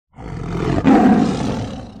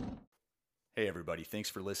Hey, everybody.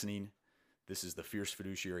 Thanks for listening. This is the Fierce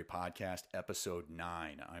Fiduciary Podcast, Episode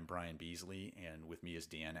 9. I'm Brian Beasley, and with me is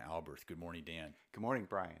Dan Alberth. Good morning, Dan. Good morning,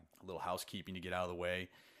 Brian. A little housekeeping to get out of the way.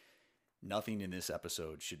 Nothing in this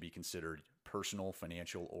episode should be considered personal,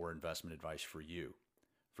 financial, or investment advice for you.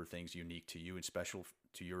 For things unique to you and special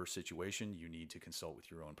to your situation, you need to consult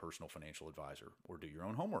with your own personal financial advisor or do your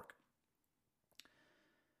own homework.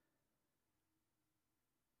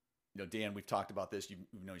 You know, Dan, we've talked about this. You've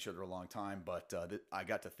known each other a long time, but I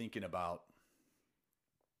got to thinking about,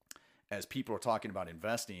 as people are talking about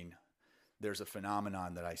investing, there's a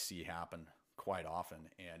phenomenon that I see happen quite often,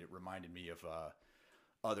 and it reminded me of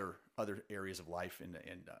other areas of life. And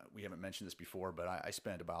we haven't mentioned this before, but I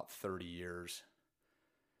spent about 30 years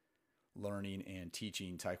learning and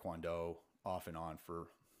teaching Taekwondo off and on for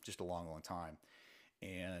just a long, long time.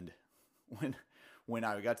 And when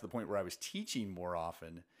I got to the point where I was teaching more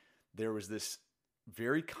often, there was this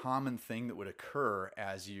very common thing that would occur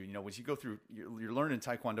as as you go through, you're learning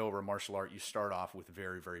Taekwondo or a martial art, you start off with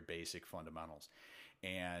very, very basic fundamentals.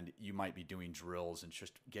 And you might be doing drills and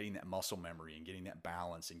just getting that muscle memory and getting that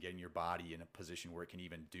balance and getting your body in a position where it can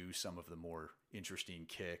even do some of the more interesting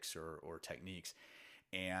kicks or techniques.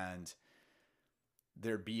 And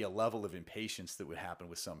there'd be a level of impatience that would happen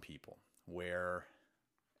with some people where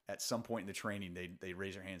at some point in the training, they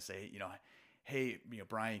raise their hand and say, hey,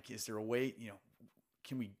 Brian, is there a way,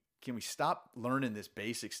 can we stop learning this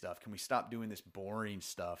basic stuff? Can we stop doing this boring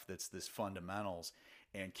stuff that's this fundamentals?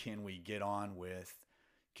 And can we get on with,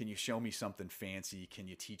 can you show me something fancy? Can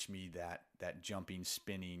you teach me that jumping,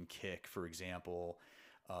 spinning kick, for example,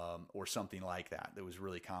 or something like that was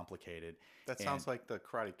really complicated? That sounds like the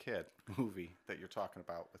Karate Kid movie that you're talking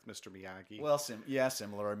about with Mr. Miyagi. Well,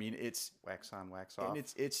 similar. I mean, it's wax on, wax off. And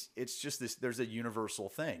it's just this. There's a universal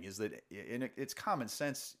thing. Is that, and it's common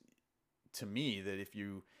sense to me that if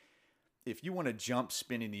you want to jump,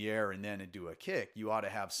 spin in the air, and then do a kick, you ought to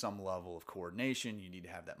have some level of coordination. You need to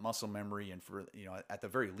have that muscle memory, and for at the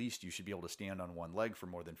very least, you should be able to stand on one leg for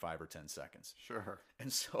more than 5 or 10 seconds. Sure.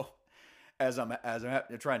 And so, as I'm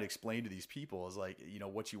trying to explain to these people, is like,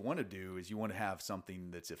 what you want to do is you want to have something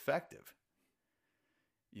that's effective.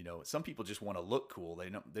 Some people just want to look cool. They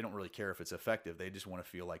don't really care if it's effective. They just want to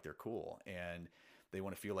feel like they're cool, and they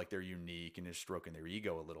want to feel like they're unique, and they're stroking their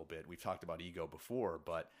ego a little bit. We've talked about ego before,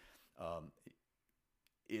 but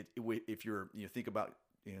if you think about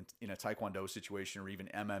in a Taekwondo situation or even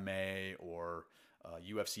MMA or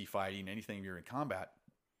UFC fighting, anything you're in combat,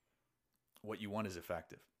 what you want is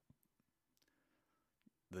effective.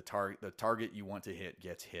 The target you want to hit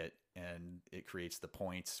gets hit, and it creates the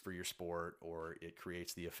points for your sport, or it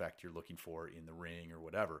creates the effect you're looking for in the ring or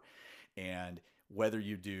whatever. And whether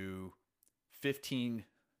you do 15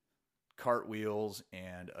 cartwheels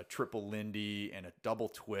and a triple Lindy and a double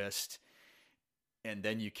twist, and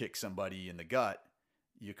then you kick somebody in the gut,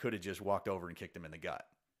 you could have just walked over and kicked them in the gut.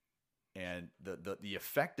 And the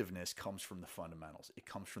effectiveness comes from the fundamentals. It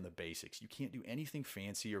comes from the basics. You can't do anything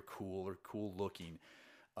fancy or cool looking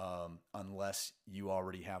unless you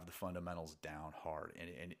already have the fundamentals down hard.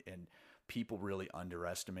 And people really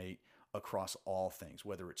underestimate across all things,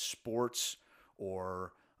 whether it's sports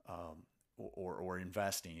or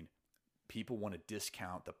investing. People want to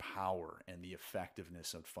discount the power and the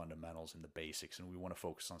effectiveness of fundamentals and the basics, and we want to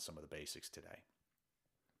focus on some of the basics today.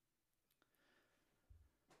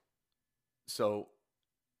 So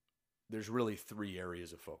there's really 3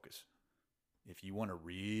 areas of focus. If you want to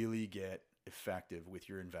really get effective with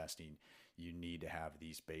your investing, you need to have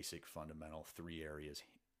these basic fundamental 3 areas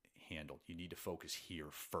handled. You need to focus here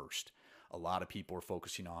first. A lot of people are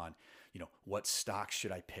focusing on, what stocks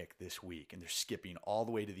should I pick this week? And they're skipping all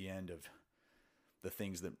the way to the end of the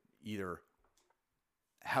things that either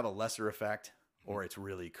have a lesser effect or it's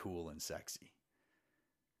really cool and sexy,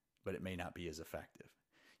 but it may not be as effective.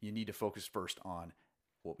 You need to focus first on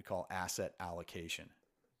what we call asset allocation.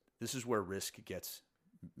 This is where risk gets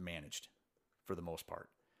managed for the most part.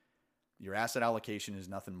 Your asset allocation is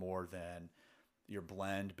nothing more than your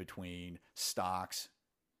blend between stocks,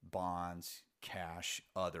 bonds, cash,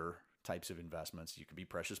 other types of investments. You could be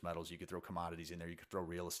precious metals, you could throw commodities in there, you could throw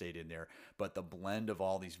real estate in there, but the blend of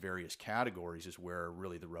all these various categories is where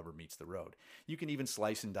really the rubber meets the road. You can even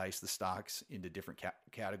slice and dice the stocks into different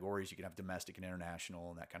categories. You can have domestic and international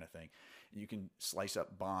and that kind of thing. You can slice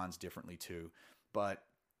up bonds differently too, but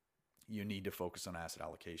you need to focus on asset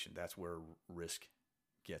allocation. That's where risk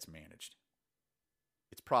gets managed.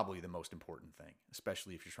 It's probably the most important thing,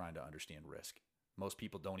 especially if you're trying to understand risk. Most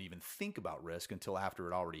people don't even think about risk until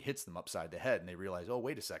after it already hits them upside the head and they realize, oh,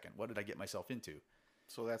 wait a second, what did I get myself into?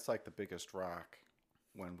 So that's like the biggest rock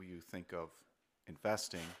when you think of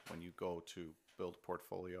investing, when you go to build a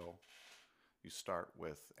portfolio, you start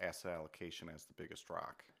with asset allocation as the biggest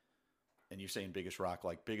rock. And you're saying biggest rock,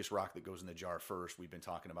 like biggest rock that goes in the jar first. We've been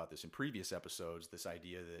talking about this in previous episodes, this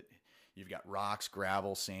idea that you've got rocks,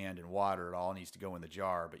 gravel, sand, and water. It all needs to go in the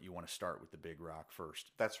jar, but you want to start with the big rock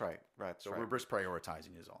first. That's right. Right. So we're just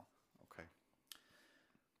prioritizing is all. Okay.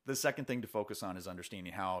 The second thing to focus on is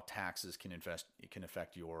understanding how taxes can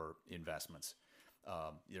affect your investments.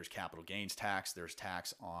 There's capital gains tax, there's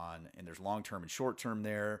tax on, and there's long-term and short-term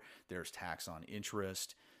there. There's tax on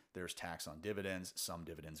interest. There's tax on dividends. Some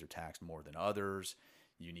dividends are taxed more than others.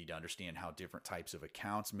 You need to understand how different types of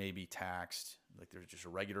accounts may be taxed. Like there's just a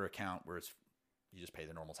regular account where you just pay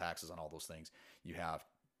the normal taxes on all those things. You have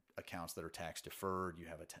accounts that are tax deferred. You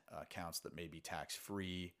have accounts that may be tax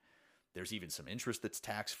free. There's even some interest that's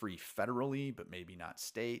tax free federally, but maybe not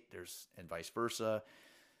state. And vice versa.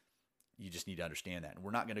 You just need to understand that. And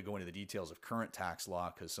we're not going to go into the details of current tax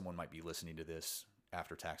law because someone might be listening to this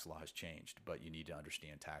after tax law has changed, but you need to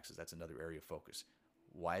understand taxes. That's another area of focus.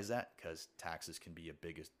 Why is that? Because taxes can be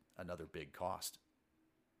another big cost.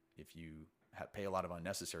 If you pay a lot of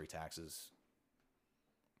unnecessary taxes,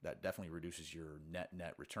 that definitely reduces your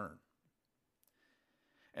net return.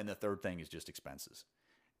 And the third thing is just expenses.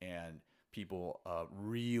 And people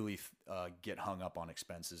really get hung up on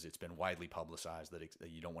expenses. It's been widely publicized that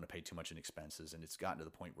you don't want to pay too much in expenses. And it's gotten to the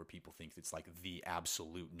point where people think it's like the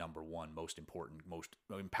absolute number one, most important, most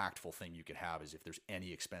impactful thing you could have is if there's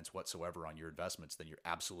any expense whatsoever on your investments, then you're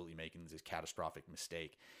absolutely making this catastrophic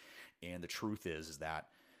mistake. And the truth is that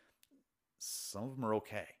some of them are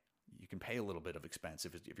okay. You can pay a little bit of expense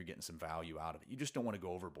if you're getting some value out of it. You just don't want to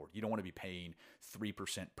go overboard. You don't want to be paying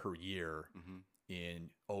 3% per year in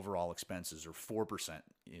overall expenses, or 4%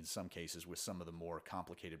 in some cases with some of the more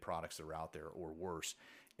complicated products that are out there, or worse.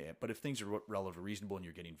 But if things are relatively reasonable and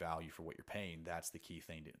you're getting value for what you're paying, that's the key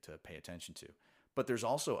thing to pay attention to. But there's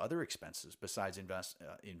also other expenses besides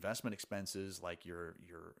investment expenses, like your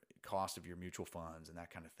cost of your mutual funds and that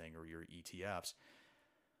kind of thing, or your ETFs.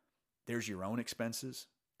 There's your own expenses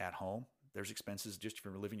at home. There's expenses just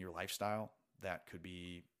for living your lifestyle that could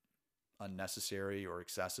be unnecessary or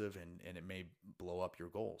excessive, and it may blow up your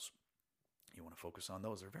goals. You want to focus on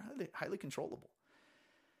those. They're very highly controllable.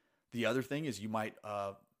 The other thing is you might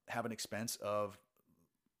have an expense of,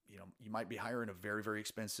 you might be hiring a very, very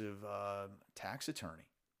expensive tax attorney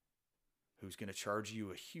who's going to charge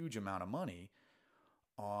you a huge amount of money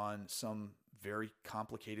on some very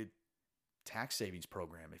complicated tax savings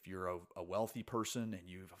program. If you're a wealthy person and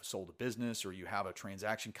you've sold a business, or you have a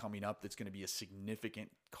transaction coming up that's going to be a significant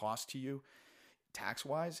cost to you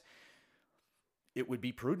tax-wise, it would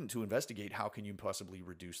be prudent to investigate how can you possibly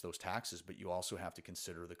reduce those taxes, but you also have to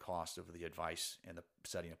consider the cost of the advice and the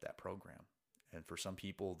setting up that program. And for some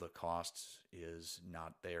people, the cost is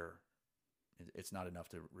not there. It's not enough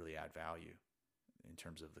to really add value in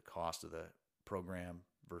terms of the cost of the program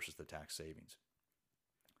versus the tax savings.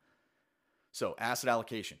 So asset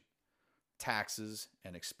allocation, taxes,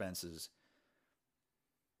 and expenses,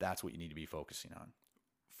 that's what you need to be focusing on.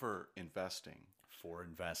 For investing.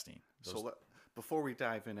 Before we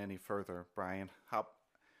dive in any further, Brian,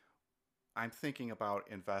 I'm thinking about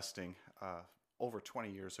investing. Over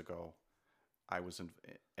 20 years ago, I was in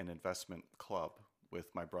an investment club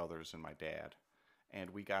with my brothers and my dad, and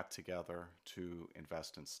we got together to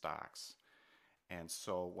invest in stocks. And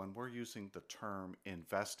so when we're using the term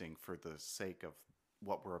investing for the sake of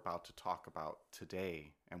what we're about to talk about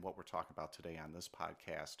today, and what we're talking about today on this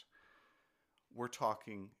podcast, we're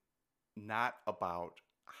talking not about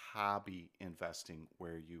hobby investing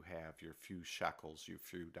where you have your few shekels, your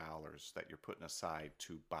few dollars that you're putting aside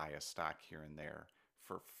to buy a stock here and there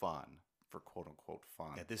for fun, for quote unquote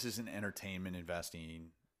fun. Yeah, this isn't entertainment investing.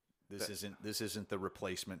 This isn't the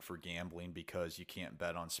replacement for gambling because you can't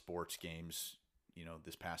bet on sports games,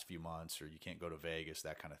 this past few months, or you can't go to Vegas,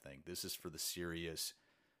 that kind of thing. This is for the serious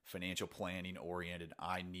financial planning oriented,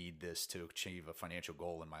 I need this to achieve a financial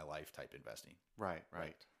goal in my life type investing. Right.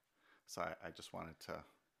 So I just wanted to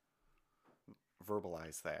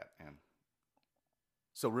verbalize that. And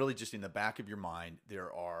so really just in the back of your mind,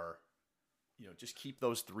 there are, just keep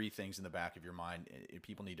those three things in the back of your mind.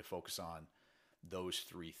 People need to focus on those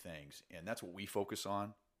three things. And that's what we focus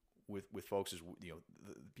on with folks is, the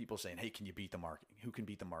people saying, hey, can you beat the market? Who can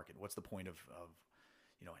beat the market? What's the point of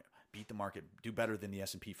beat the market, do better than the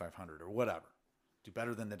S&P 500 or whatever, do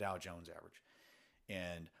better than the Dow Jones average.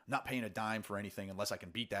 And I'm not paying a dime for anything unless I can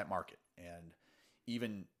beat that market. And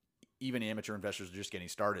even amateur investors are just getting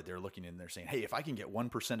started. They're looking and they're saying, hey, if I can get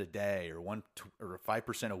 1% a day or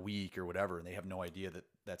 5% a week or whatever, and they have no idea that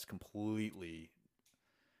that's completely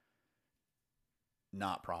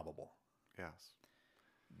not probable. Yes.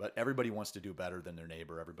 But everybody wants to do better than their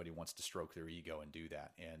neighbor. Everybody wants to stroke their ego and do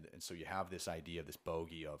that. And so you have this idea, this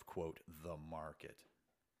bogey of, quote, the market.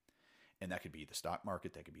 And that could be the stock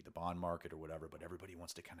market, that could be the bond market or whatever, but everybody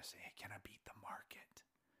wants to kind of say, hey, can I beat the market?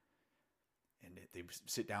 And they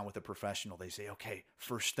sit down with a professional. They say, okay,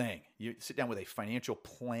 first thing, you sit down with a financial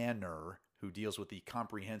planner who deals with the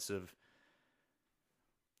comprehensive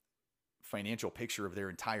financial picture of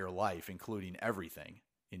their entire life, including everything,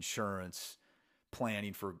 insurance,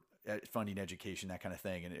 planning for funding education, that kind of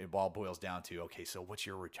thing. And it all boils down to, okay, so what's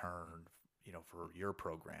your return, for your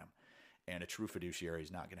program? And a true fiduciary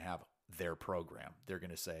is not going to have their program. They're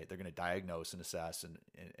going to diagnose and assess and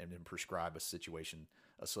then prescribe a situation,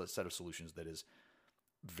 a set of solutions that is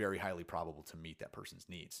very highly probable to meet that person's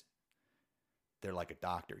needs. They're like a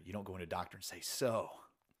doctor. You don't go into a doctor and say, so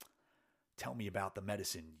tell me about the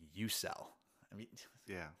medicine you sell. I mean,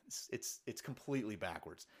 yeah, it's completely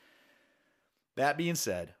backwards. That being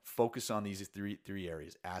said, focus on these three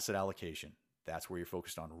areas. Asset allocation. That's where you're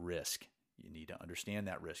focused on risk. You need to understand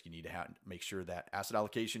that risk. You need to make sure that asset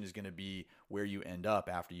allocation is going to be where you end up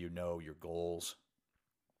after you know your goals.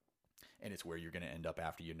 And it's where you're going to end up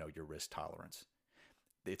after you know your risk tolerance.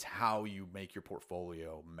 It's how you make your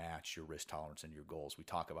portfolio match your risk tolerance and your goals. We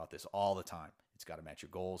talk about this all the time. It's got to match your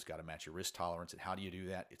goals, got to match your risk tolerance. And how do you do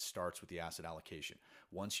that? It starts with the asset allocation.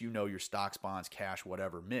 Once you know your stocks, bonds, cash,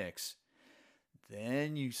 whatever mix,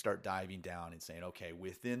 then you start diving down and saying, okay,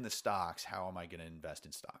 within the stocks, how am I going to invest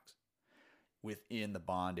in stocks? Within the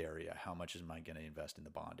bond area, how much am I going to invest in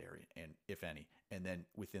the bond area, and if any? And then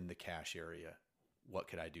within the cash area, what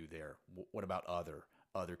could I do there? What about other?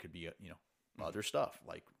 Other could be, other stuff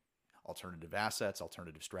like alternative assets,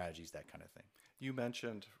 alternative strategies, that kind of thing. You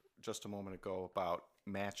mentioned just a moment ago about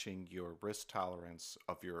matching your risk tolerance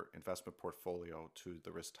of your investment portfolio to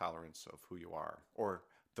the risk tolerance of who you are, or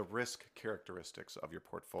the risk characteristics of your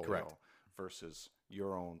portfolio. Correct. Versus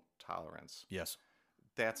your own tolerance. Yes.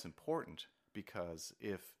 That's important because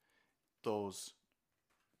if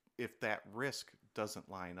that risk doesn't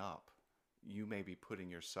line up, you may be putting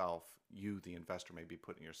yourself, the investor may be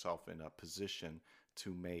putting yourself in a position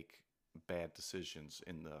to make bad decisions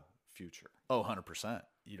in the future. Oh, 100%.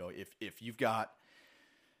 If you've got,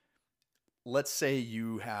 let's say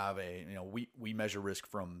you have we measure risk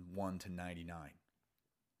from 1 to 99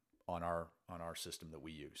 on our system that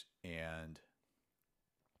we use. And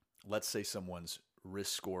let's say someone's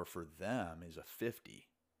risk score for them is a 50,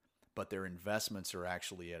 but their investments are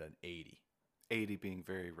actually at an 80. 80 being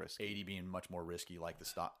very risky. 80 being much more risky, like the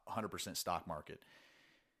 100% stock market.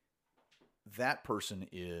 That person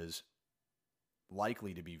is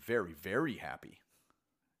likely to be very, very happy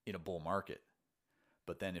in a bull market.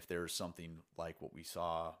 But then if there's something like what we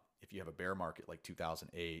saw, if you have a bear market like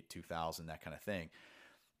 2008, 2000, that kind of thing,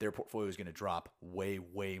 their portfolio is going to drop way,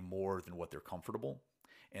 way more than what they're comfortable.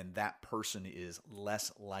 And that person is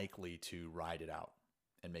less likely to ride it out.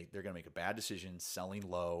 And they're going to make a bad decision selling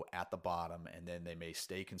low at the bottom, and then they may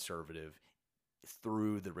stay conservative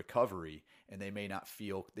through the recovery, and they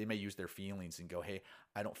may use their feelings and go, hey,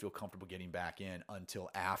 I don't feel comfortable getting back in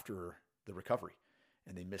until after the recovery.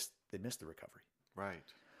 And they miss the recovery. Right.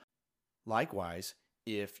 Likewise,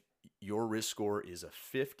 if your risk score is a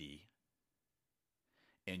 50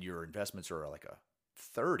 and your investments are like a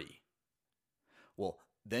 30, well,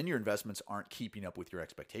 then your investments aren't keeping up with your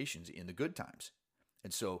expectations in the good times.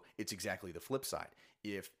 And so it's exactly the flip side.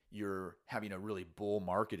 If you're having a really bull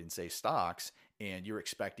market in, say, stocks, and you're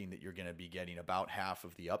expecting that you're going to be getting about half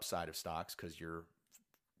of the upside of stocks because you're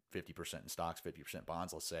 50% in stocks, 50%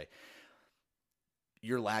 bonds, let's say,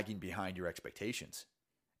 you're lagging behind your expectations.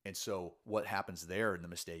 And so what happens there, and the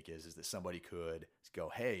mistake is that somebody could go,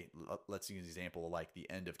 hey, let's use an example of like the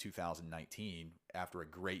end of 2019, after a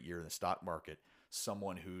great year in the stock market,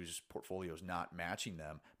 someone whose portfolio is not matching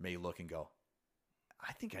them may look and go,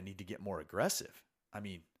 I think I need to get more aggressive. I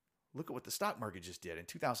mean, look at what the stock market just did. In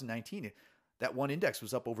 2019, that one index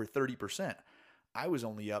was up over 30%. I was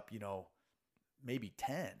only up, maybe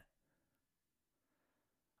 10.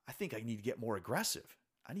 I think I need to get more aggressive.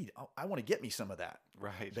 I want to get me some of that.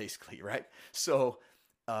 Right. Basically, right? So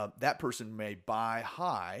that person may buy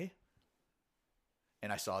high.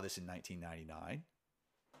 And I saw this in 1999.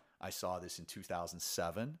 I saw this in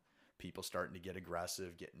 2007. People starting to get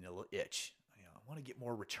aggressive, getting a little itch. I want to get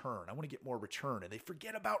more return. I want to get more return. And they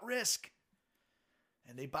forget about risk.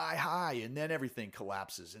 And they buy high, and then everything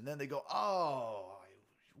collapses. And then they go, oh,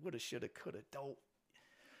 I woulda, shoulda, coulda, don't.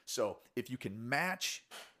 So if you can match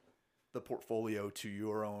the portfolio to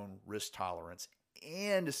your own risk tolerance,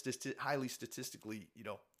 and highly statistically,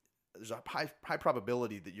 there's a high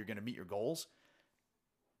probability that you're going to meet your goals,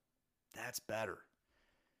 that's better.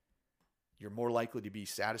 You're more likely to be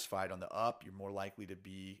satisfied on the up. You're more likely to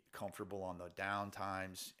be comfortable on the down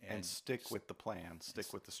times. And stick with the plan.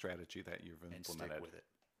 Stick with the strategy that you've implemented. And stick with it.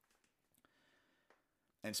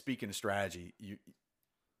 And speaking of strategy,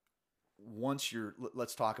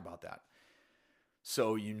 let's talk about that.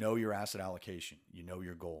 So you know your asset allocation, you know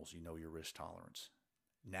your goals, you know your risk tolerance.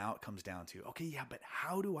 Now it comes down to, okay, yeah, but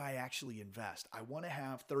how do I actually invest? I want to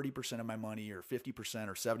have 30% of my money or 50%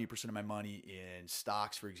 or 70% of my money in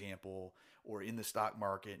stocks, for example, or in the stock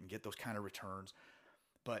market and get those kind of returns.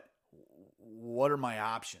 But what are my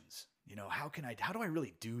options? How do I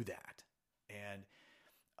really do that? And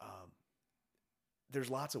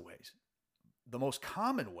there's lots of ways. The most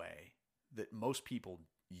common way that most people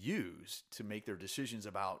use to make their decisions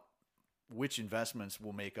about which investments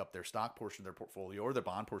will make up their stock portion of their portfolio or their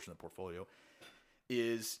bond portion of the portfolio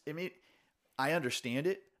is, I understand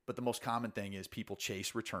it, but the most common thing is people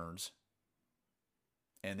chase returns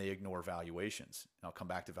and they ignore valuations. And I'll come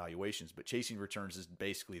back to valuations, but chasing returns is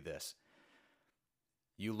basically this.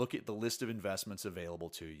 You look at the list of investments available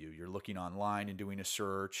to you. You're looking online and doing a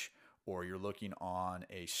search, or you're looking on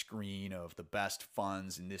a screen of the best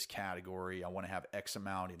funds in this category. I want to have X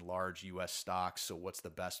amount in large U.S. stocks. So what's the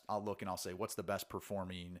best? I'll look and I'll say, what's the best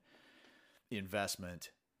performing investment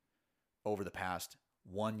over the past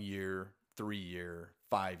 1 year, 3 year,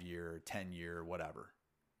 5 year, 10 year, whatever,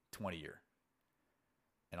 20 year.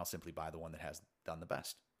 And I'll simply buy the one that has done the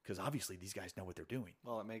best. Because obviously these guys know what they're doing.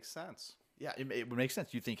 Well, it makes sense. Yeah, it would make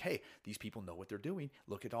sense. You think, hey, these people know what they're doing.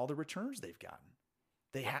 Look at all the returns they've gotten.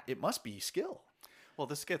 It must be skill. Well,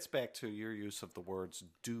 this gets back to your use of the words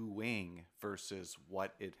doing versus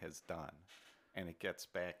what it has done. And it gets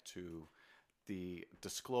back to the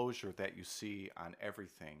disclosure that you see on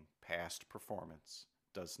everything. Past performance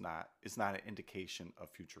is not an indication of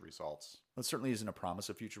future results. Well, it certainly isn't a promise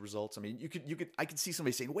of future results. I could see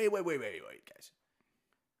somebody saying, wait, guys.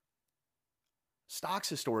 Stocks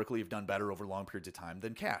historically have done better over long periods of time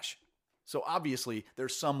than cash. So obviously,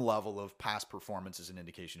 there's some level of past performance as an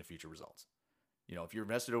indication of future results. If you're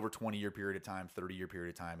invested over a 20-year period of time, 30-year period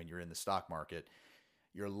of time, and you're in the stock market,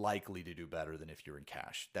 you're likely to do better than if you're in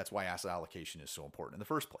cash. That's why asset allocation is so important in the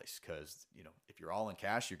first place, because if you're all in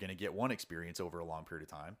cash, you're going to get one experience over a long period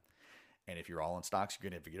of time. And if you're all in stocks, you're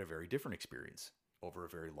going to get a very different experience over a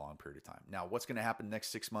very long period of time. Now, what's going to happen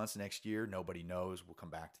next 6 months, next year, nobody knows. We'll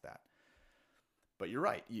come back to that. But you're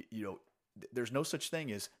right. There's no such thing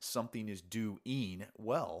as something is doing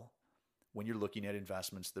well when you're looking at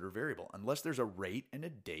investments that are variable. Unless there's a rate and a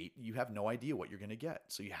date, you have no idea what you're going to get.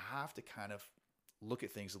 So you have to kind of look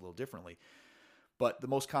at things a little differently. But the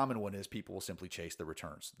most common one is people will simply chase the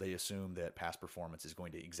returns. They assume that past performance is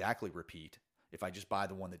going to exactly repeat. If I just buy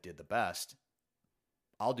the one that did the best,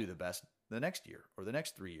 I'll do the best the next year or the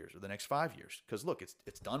next 3 years or the next 5 years. Because look,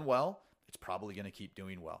 it's done well. It's probably going to keep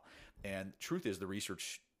doing well. And truth is, the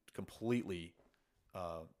research completely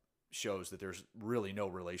shows that there's really no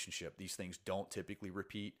relationship. These things don't typically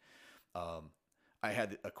repeat. I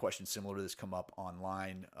had a question similar to this come up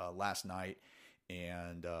online last night,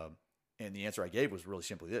 and the answer I gave was really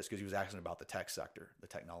simply this, because he was asking about the tech sector, the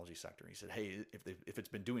technology sector. He said, hey, if it's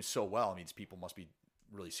been doing so well, it means people must be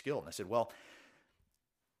really skilled. And I said, well,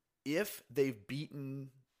 if they've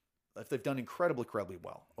done incredibly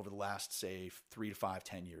well over the last, say, 3 to 5,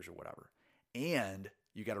 10 years or whatever, and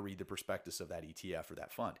you got to read the prospectus of that ETF or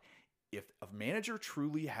that fund. If a manager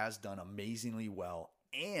truly has done amazingly well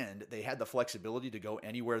and they had the flexibility to go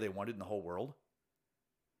anywhere they wanted in the whole world,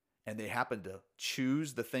 and they happened to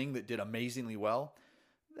choose the thing that did amazingly well,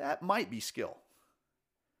 that might be skill.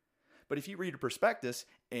 But if you read a prospectus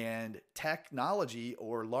and technology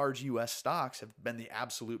or large U.S. stocks have been the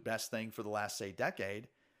absolute best thing for the last, say, decade,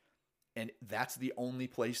 and that's the only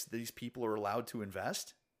place these people are allowed to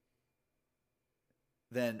invest,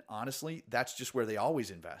 then honestly, that's just where they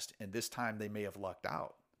always invest. And this time they may have lucked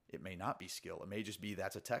out. It may not be skill. It may just be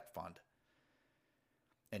that's a tech fund.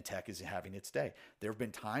 And tech is having its day. There have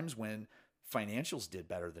been times when financials did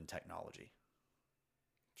better than technology.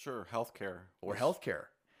 Sure, healthcare. Or healthcare.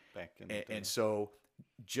 Back in the day. And so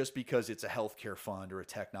just because it's a healthcare fund or a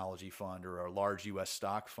technology fund or a large U.S.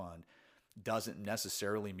 stock fund doesn't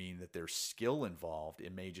necessarily mean that there's skill involved.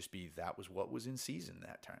 It may just be that was what was in season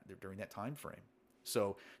that time during that time frame.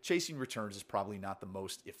 So chasing returns is probably not the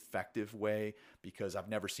most effective way, because I've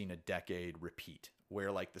never seen a decade repeat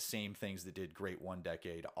where like the same things that did great one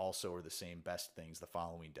decade also are the same best things the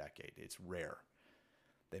following decade. It's rare.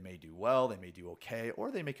 They may do well, they may do okay,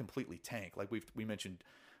 or they may completely tank. Like we mentioned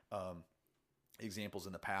examples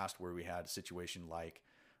in the past where we had a situation like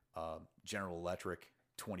General Electric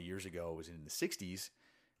 20 years ago was in the 60s,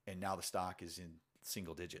 and now the stock is in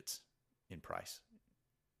single digits in price.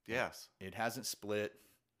 Yes. It hasn't split.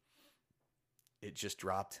 It just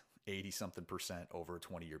dropped 80 something percent over a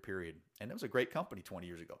 20-year period. And it was a great company 20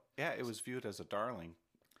 years ago. Yeah, it was viewed as a darling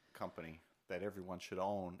company that everyone should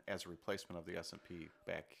own as a replacement of the S&P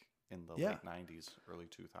back in the late 90s, early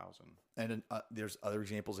 2000. And there's other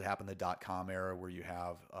examples that happened in the dot-com era where you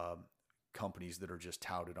have companies that are just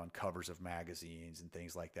touted on covers of magazines and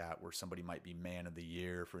things like that, where somebody might be man of the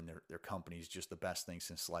year for their company's just the best thing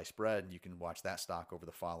since sliced bread. And you can watch that stock over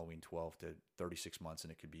the following 12 to 36 months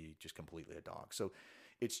and it could be just completely a dog. So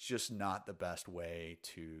it's just not the best way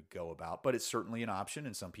to go about, but it's certainly an option.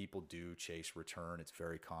 And some people do chase return. It's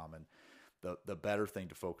very common. The better thing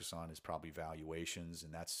to focus on is probably valuations.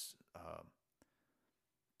 And that's,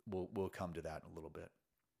 we'll come to that in a little bit.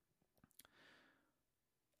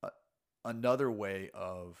 Another way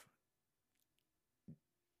of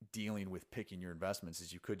dealing with picking your investments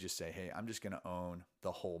is you could just say, hey, I'm just going to own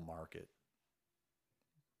the whole market,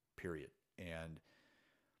 period. And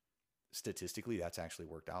statistically, that's actually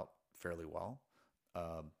worked out fairly well.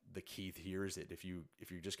 The key here is that if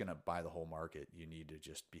you're just going to buy the whole market, you need to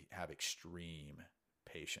just have extreme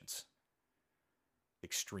patience.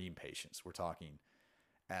 Extreme patience. We're talking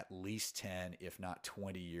at least 10, if not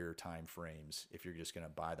 20-year time frames. If you're just going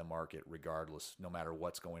to buy the market regardless, no matter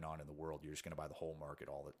what's going on in the world, you're just going to buy the whole market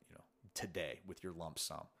today with your lump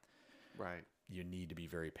sum. Right. You need to be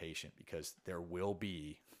very patient because there will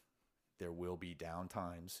be down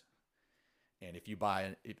times. And if you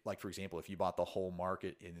buy it, like for example, if you bought the whole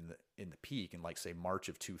market in the peak in like say March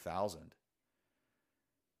of 2000,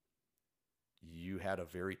 you had a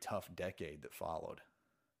very tough decade that followed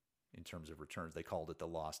in terms of returns. They called it the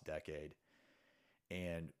lost decade.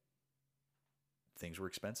 And things were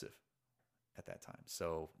expensive at that time.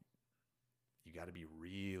 So you got to be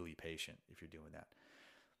really patient if you're doing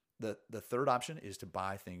that. The third option is to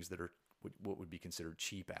buy things that are what would be considered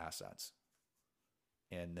cheap assets.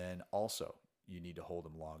 And then also you need to hold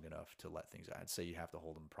them long enough to let things, I'd say you have to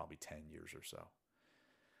hold them probably 10 years or so.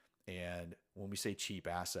 And when we say cheap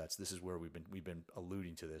assets, this is where we've been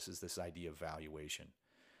alluding to this, is this idea of valuation.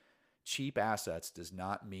 Cheap assets does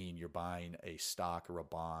not mean you're buying a stock or a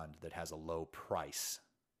bond that has a low price.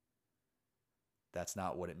 That's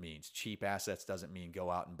not what it means. Cheap assets doesn't mean go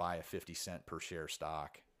out and buy a 50 cent per share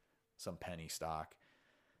stock, some penny stock.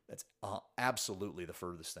 That's absolutely the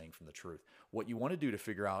furthest thing from the truth. What you want to do to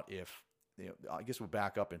figure out if, I guess we'll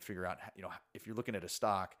back up and figure out, if you're looking at a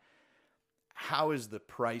stock, how is the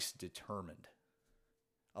price determined?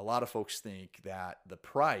 A lot of folks think that the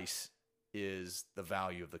price is the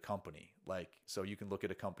value of the company. So you can look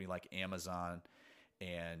at a company like Amazon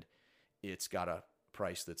and it's got a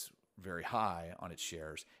price that's very high on its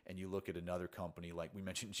shares. And you look at another company, like we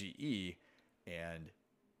mentioned GE, and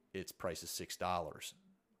its price is $6.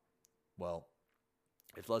 Well,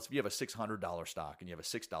 if you have a $600 stock and you have a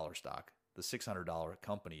 $6 stock, the $600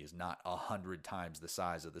 company is not 100 times the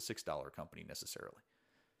size of the $6 company necessarily.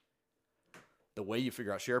 The way you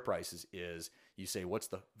figure out share prices is you say, what's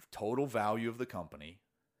the total value of the company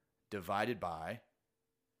divided by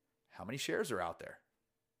how many shares are out there?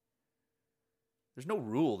 There's no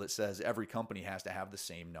rule that says every company has to have the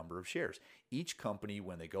same number of shares. Each company,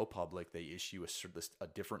 when they go public, they issue a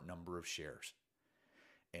different number of shares.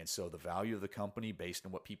 And so the value of the company, based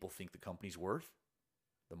on what people think the company's worth,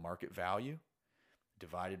 the market value,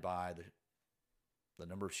 divided by the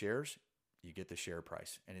number of shares, you get the share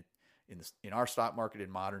price. And in our stock market in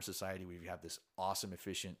modern society, we have this awesome,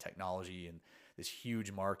 efficient technology and this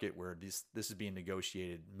huge market where this is being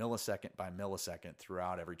negotiated millisecond by millisecond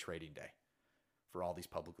throughout every trading day for all these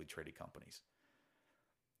publicly traded companies.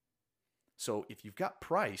 So if you've got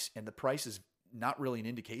price and the price is not really an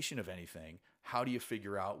indication of anything, how do you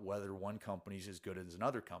figure out whether one company is as good as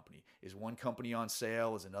another company? Is one company on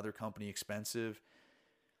sale? Is another company expensive?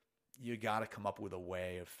 You got to come up with a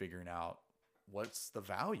way of figuring out what's the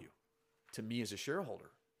value to me as a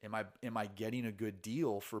shareholder. Am I getting a good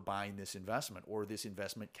deal for buying this investment or this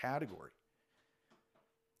investment category?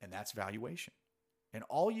 And that's valuation. And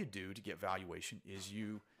all you do to get valuation is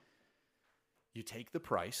you take the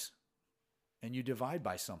price and you divide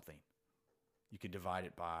by something. You can divide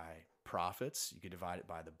it by profits. You can divide it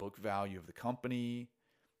by the book value of the company.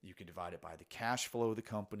 You can divide it by the cash flow of the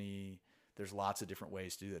company. There's lots of different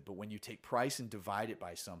ways to do it. But when you take price and divide it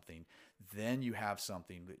by something, then you have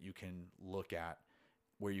something that you can look at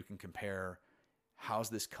where you can compare how's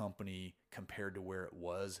this company compared to where it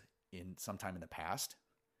was in sometime in the past.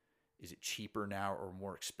 Is it cheaper now or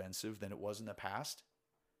more expensive than it was in the past?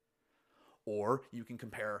 Or you can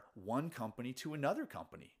compare one company to another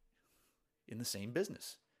company in the same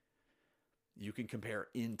business. You can compare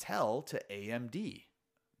Intel to AMD,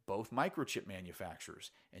 both microchip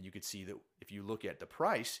manufacturers. And you could see that if you look at the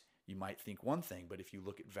price, you might think one thing, but if you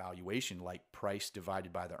look at valuation, like price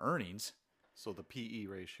divided by the earnings, So the PE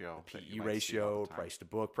ratio. that PE you might see all ratio, the time. price to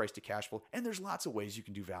book, price to cash flow, and there's lots of ways you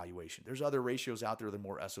can do valuation. There's other ratios out there that are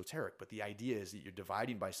more esoteric, but the idea is that you're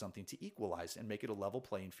dividing by something to equalize and make it a level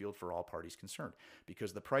playing field for all parties concerned,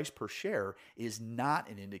 because the price per share is not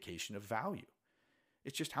an indication of value.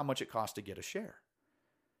 It's just how much it costs to get a share.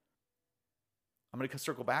 I'm going to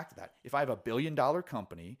circle back to that. If I have $1 billion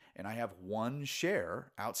company and I have one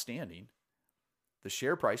share outstanding, the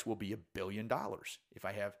share price will be $1 billion. If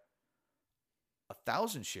I have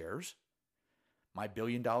 1,000 shares, my $1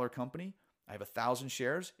 billion company, I have 1,000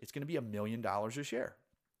 shares, it's going to be $1 million a share.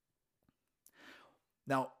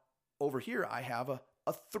 Now, over here, I have a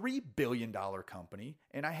 $3 billion company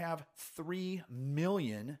and I have 3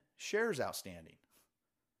 million shares outstanding.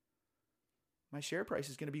 My share price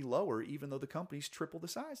is going to be lower even though the company's triple the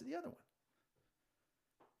size of the other one.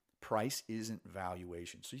 Price isn't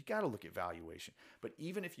valuation. So you got to look at valuation. But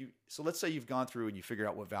even if so let's say you've gone through and you figure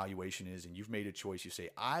out what valuation is and you've made a choice. You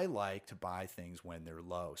say, I like to buy things when they're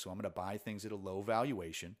low. So I'm going to buy things at a low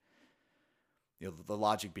valuation. The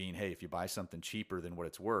logic being, hey, if you buy something cheaper than what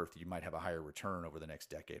it's worth, you might have a higher return over the next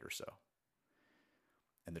decade or so.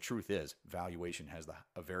 And the truth is, valuation has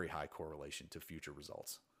a very high correlation to future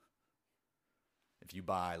results. If you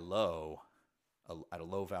buy low, at a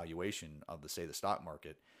low valuation of the stock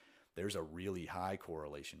market, there's a really high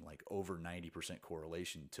correlation, like over 90%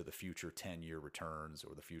 correlation to the future 10-year returns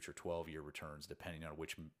or the future 12-year returns, depending on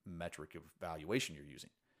which metric of valuation you're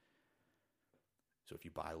using. So if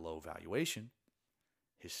you buy low valuation,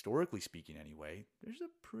 historically speaking anyway, there's a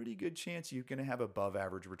pretty good chance you're going to have above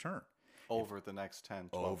average return. Over the next 10,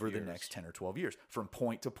 12 over years. the next 10 or 12 years, from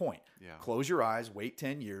point to point. Yeah. Close your eyes, wait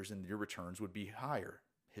 10 years, and your returns would be higher.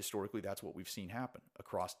 Historically, that's what we've seen happen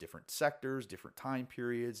across different sectors, different time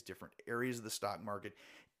periods, different areas of the stock market,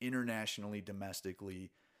 internationally,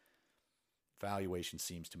 domestically. Valuation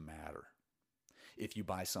seems to matter. If you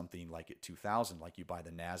buy something like at 2000, like you buy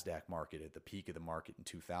the NASDAQ market at the peak of the market in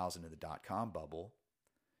 2000 in the dot-com bubble,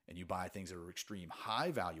 and you buy things that are extreme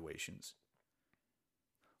high valuations,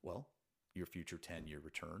 well, your future 10-year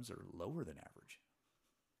returns are lower than average.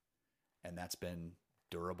 And that's been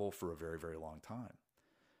durable for a very, very long time.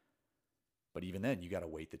 But even then, you got to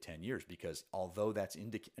wait the 10 years because although that's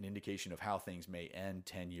an indication of how things may end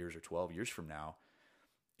 10 years or 12 years from now,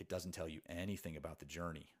 it doesn't tell you anything about the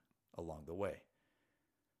journey along the way.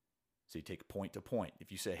 So you take point to point.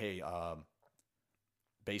 If you say, hey,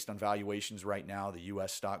 based on valuations right now, the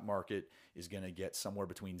U.S. stock market is going to get somewhere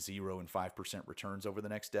between 0 and 5% returns over the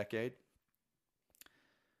next decade.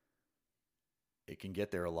 It can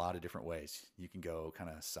get there a lot of different ways. You can go kind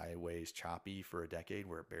of sideways choppy for a decade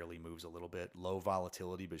where it barely moves a little bit. Low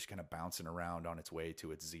volatility, but just kind of bouncing around on its way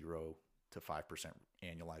to its 0 to 5%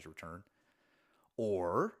 annualized return.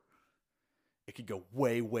 Or it could go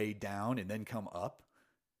way, way down and then come up,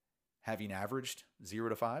 having averaged 0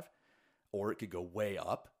 to 5. Or it could go way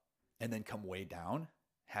up and then come way down,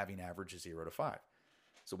 having averaged 0 to 5.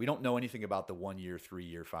 So we don't know anything about the 1 year, 3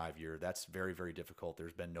 year, 5 year. That's very, very difficult.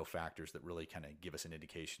 There's been no factors that really kind of give us an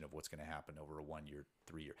indication of what's going to happen over a 1 year,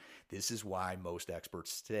 3 year. This is why most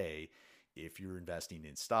experts say if you're investing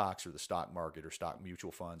in stocks or the stock market or stock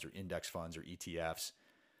mutual funds or index funds or ETFs,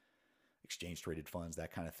 exchange traded funds,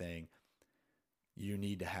 that kind of thing, you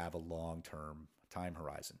need to have a long-term time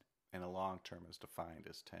horizon. And a long-term is defined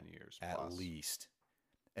as 10 years At plus. least.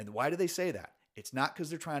 And why do they say that? It's not because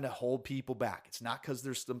they're trying to hold people back. It's not because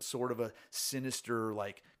there's some sort of a sinister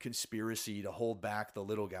like conspiracy to hold back the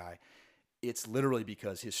little guy. It's literally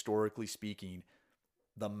because historically speaking,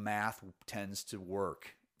 the math tends to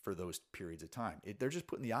work for those periods of time. They're just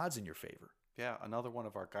putting the odds in your favor. Yeah, another one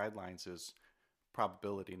of our guidelines is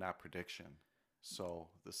probability, not prediction. So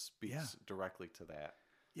this speaks directly to that.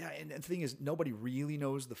 Yeah, and the thing is, nobody really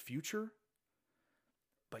knows the future.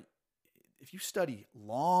 But if you study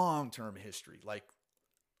long-term history, like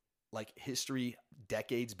history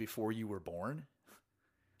decades before you were born,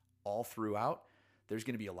 all throughout, there's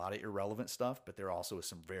going to be a lot of irrelevant stuff, but there also is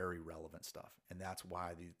some very relevant stuff. And that's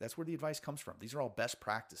why that's where the advice comes from. These are all best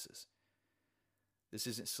practices. This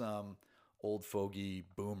isn't some old fogey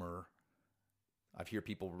boomer. I've heard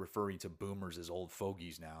people referring to boomers as old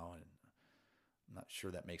fogies now, and I'm not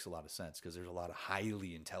sure that makes a lot of sense because there's a lot of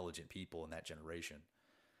highly intelligent people in that generation.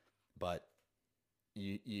 But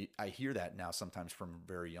I hear that now sometimes from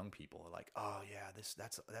very young people, like, "Oh yeah,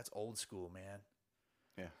 that's old school, man."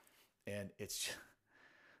 Yeah, and it's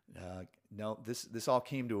no. This all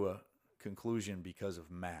came to a conclusion because of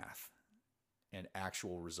math. and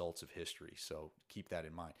actual results of history. So keep that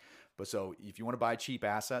in mind. But so if you want to buy cheap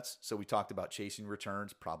assets, so we talked about chasing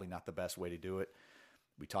returns, probably not the best way to do it.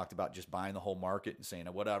 We talked about just buying the whole market and saying,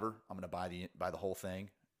 whatever, I'm going to buy the whole thing,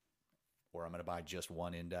 or I'm going to buy just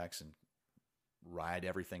one index and ride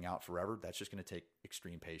everything out forever. That's just going to take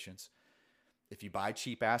extreme patience. If you buy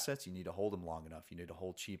cheap assets, you need to hold them long enough. You need to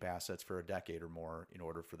hold cheap assets for a decade or more in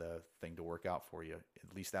order for the thing to work out for you.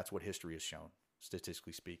 At least that's what history has shown,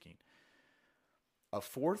 statistically speaking. A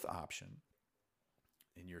fourth option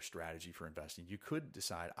in your strategy for investing, you could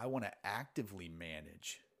decide, I want to actively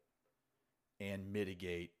manage and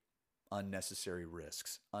mitigate unnecessary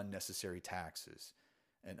risks, unnecessary taxes,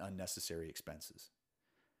 and unnecessary expenses.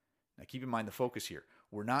 Now, keep in mind the focus here.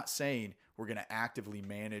 We're not saying we're going to actively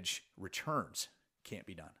manage returns. Can't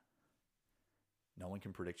be done. No one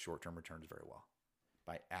can predict short-term returns very well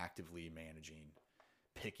by actively managing,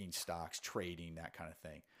 picking stocks, trading, that kind of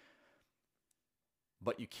thing.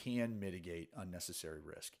 But you can mitigate unnecessary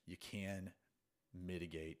risk. You can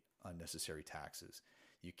mitigate unnecessary taxes.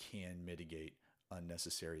 You can mitigate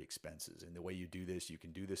unnecessary expenses. And the way you do this, you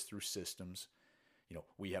can do this through systems.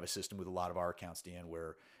 We have a system with a lot of our accounts, Dan,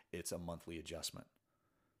 where it's a monthly adjustment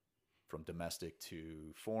from domestic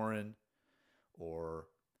to foreign, or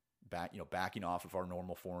backing off of our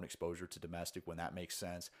normal foreign exposure to domestic when that makes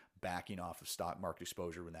sense, backing off of stock market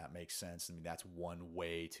exposure when that makes sense. I mean, that's one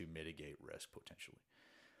way to mitigate risk potentially.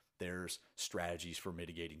 There's strategies for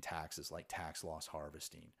mitigating taxes like tax loss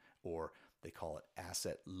harvesting, or they call it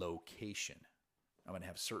asset location. I'm going to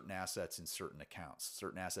have certain assets in certain accounts,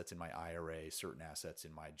 certain assets in my IRA, certain assets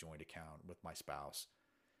in my joint account with my spouse,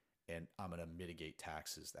 and I'm going to mitigate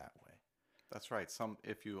taxes that way. That's right.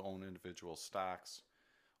 If you own individual stocks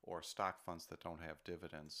or stock funds that don't have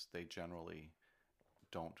dividends, they generally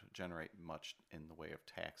don't generate much in the way of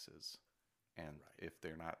taxes. And if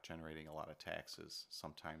they're not generating a lot of taxes,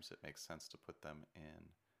 sometimes it makes sense to put them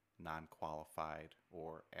in non-qualified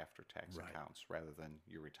or after-tax accounts rather than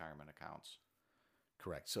your retirement accounts.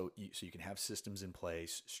 Correct. So you can have systems in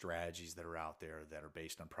place, strategies that are out there that are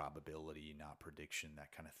based on probability, not prediction,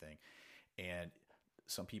 that kind of thing. And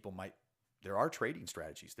some people there are trading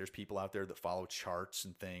strategies. There's people out there that follow charts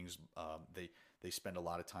and things. They spend a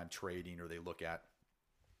lot of time trading, or they look at,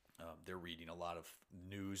 they're reading a lot of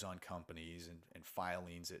news on companies and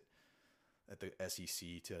filings at the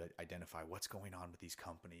SEC to identify what's going on with these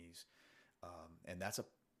companies. And that's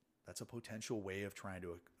a potential way of trying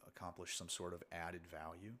to accomplish some sort of added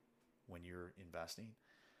value when you're investing.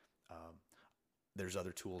 There's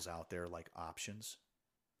other tools out there like options.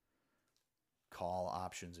 Call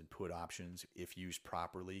options and put options, if used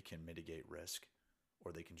properly, can mitigate risk,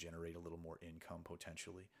 or they can generate a little more income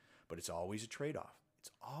potentially. But it's always a trade-off.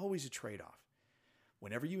 It's always a trade-off.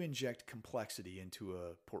 Whenever you inject complexity into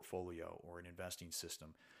a portfolio or an investing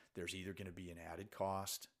system, there's either going to be an added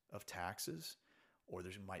cost of taxes, or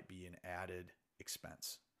there might be an added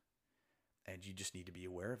expense. And you just need to be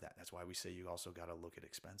aware of that. That's why we say you also got to look at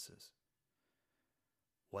expenses.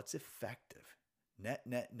 What's effective?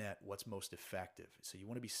 Net, what's most effective? So you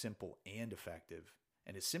want to be simple and effective,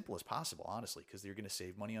 and as simple as possible, honestly, because you're going to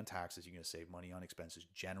save money on taxes. You're going to save money on expenses,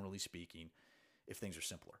 generally speaking, if things are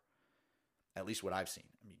simpler. At least what I've seen.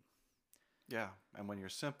 Yeah, and when you're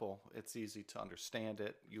simple, it's easy to understand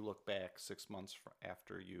it. You look back 6 months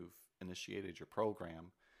after you've initiated your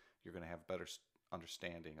program, you're going to have a better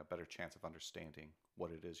understanding, a better chance of understanding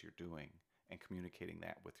what it is you're doing and communicating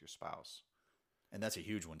that with your spouse. And that's a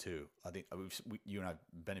huge one too. I think you and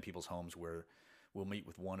I've been in people's homes where we'll meet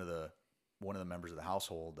with one of the members of the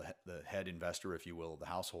household, the head investor, if you will, of the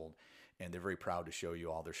household, and they're very proud to show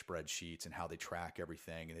you all their spreadsheets and how they track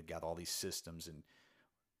everything, and they've got all these systems. And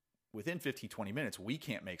within 15, 20 minutes, we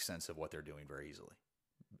can't make sense of what they're doing very easily.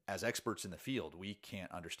 As experts in the field, we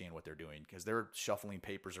can't understand what they're doing because they're shuffling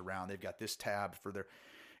papers around. They've got this tab for their,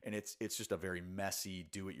 and it's just a very messy,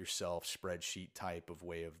 do-it-yourself spreadsheet type of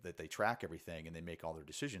way of that they track everything and they make all their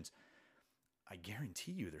decisions. I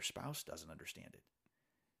guarantee you their spouse doesn't understand it.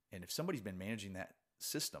 And if somebody's been managing that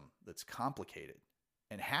system that's complicated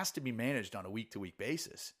and has to be managed on a week-to-week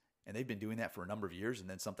basis, and they've been doing that for a number of years, and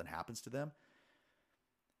then something happens to them,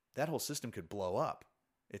 that whole system could blow up.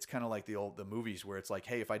 It's kind of like the movies where it's like,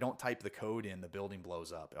 hey, if I don't type the code in, the building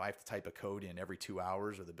blows up. I have to type a code in every 2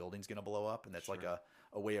 hours or the building's going to blow up. And that's like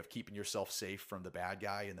a way of keeping yourself safe from the bad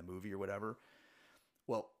guy in the movie or whatever.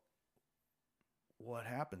 Well, what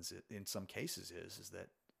happens in some cases is that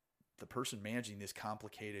the person managing this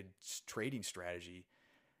complicated trading strategy,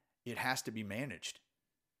 it has to be managed.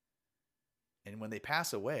 And when they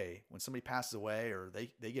pass away, when somebody passes away or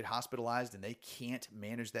they get hospitalized and they can't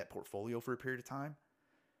manage that portfolio for a period of time,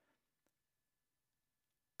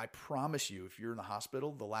 I promise you, if you're in the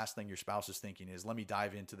hospital, the last thing your spouse is thinking is, let me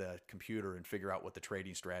dive into the computer and figure out what the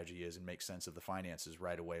trading strategy is and make sense of the finances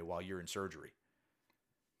right away while you're in surgery.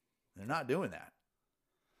 They're not doing that.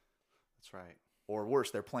 That's right. Or worse,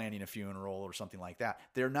 they're planning a funeral or something like that.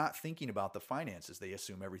 They're not thinking about the finances. They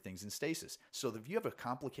assume everything's in stasis. So if you have a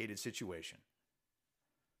complicated situation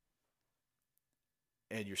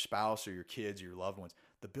and your spouse or your kids or your loved ones,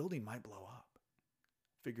 the building might blow up,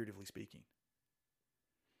 figuratively speaking.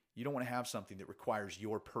 You don't want to have something that requires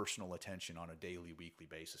your personal attention on a daily, weekly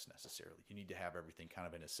basis necessarily. You need to have everything kind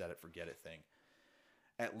of in a set it, forget it thing.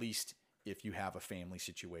 At least if you have a family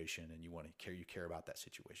situation and you care about that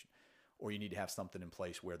situation. Or you need to have something in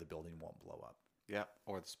place where the building won't blow up. Yeah,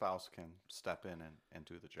 or the spouse can step in and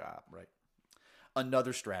do the job. Right.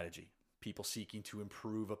 Another strategy, people seeking to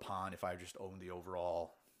improve upon, if I just own the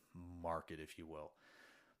overall market, if you will.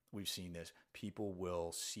 We've seen this. People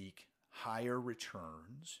will seek higher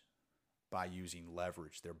returns by using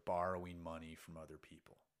leverage. They're borrowing money from other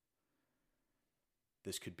people.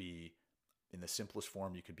 This could be, in the simplest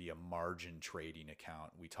form, you could be a margin trading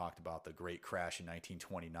account. We talked about the great crash in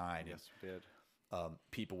 1929. Yes, we did.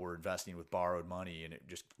 People were investing with borrowed money, and it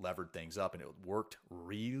just levered things up, and it worked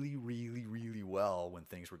really, really, really well when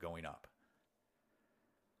things were going up.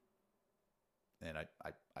 And I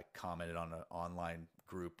commented on an online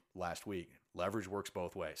group last week, leverage works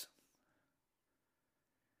both ways.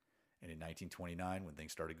 And in 1929, when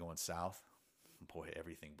things started going south, boy,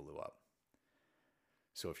 everything blew up.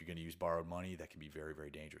 So if you're going to use borrowed money, that can be very, very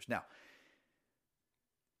dangerous. Now,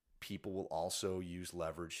 people will also use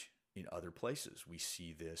leverage in other places. We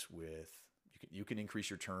see this with, you can increase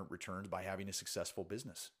your returns by having a successful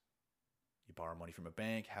business. You borrow money from a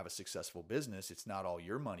bank, have a successful business. It's not all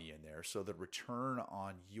your money in there. So the return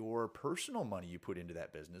on your personal money you put into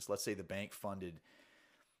that business, let's say the bank funded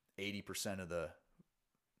 80% of the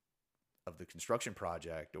construction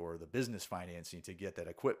project or the business financing to get that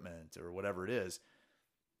equipment or whatever it is,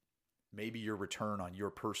 maybe your return on your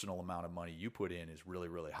personal amount of money you put in is really,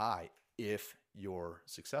 really high if you're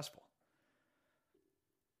successful.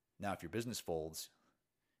 Now, if your business folds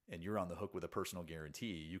and you're on the hook with a personal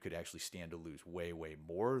guarantee, you could actually stand to lose way, way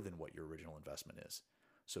more than what your original investment is.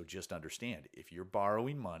 So just understand, if you're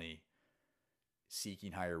borrowing money,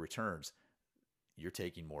 seeking higher returns, you're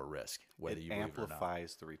taking more risk, whether you believe it or not. It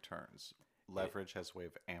amplifies the returns. Leverage has a way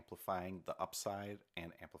of amplifying the upside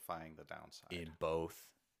and amplifying the downside. In both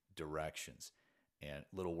directions. And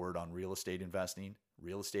little word on real estate investing.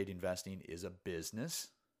 Real estate investing is a business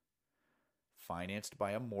financed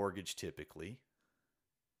by a mortgage typically,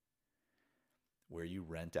 where you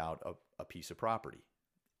rent out a piece of property.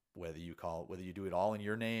 Whether you do it all in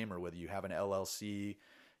your name or whether you have an LLC.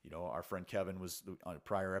 You know, our friend Kevin was on a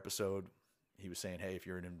prior episode, he was saying, hey, if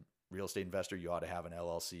you're a real estate investor, you ought to have an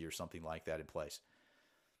LLC or something like that in place.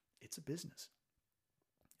 It's a business.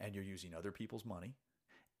 And you're using other people's money,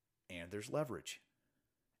 and there's leverage.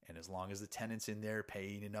 And as long as the tenant's in there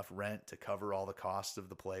paying enough rent to cover all the costs of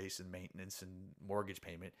the place and maintenance and mortgage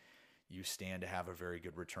payment, you stand to have a very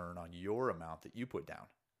good return on your amount that you put down.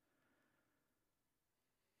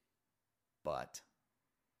 But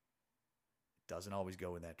it doesn't always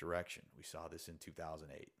go in that direction. We saw this in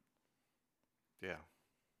 2008. Yeah.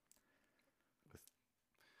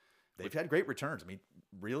 They've had great returns. I mean,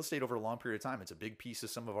 real estate over a long period of time, it's a big piece of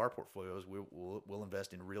some of our portfolios. We'll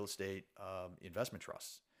invest in real estate investment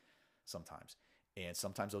trusts sometimes. And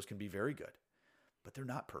sometimes those can be very good. But they're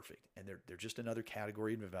not perfect. And they're just another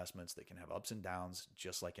category of investments that can have ups and downs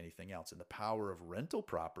just like anything else. And the power of rental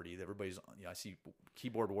property that everybody's, I see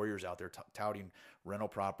keyboard warriors out there touting rental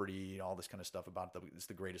property and all this kind of stuff about it's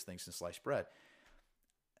the greatest thing since sliced bread.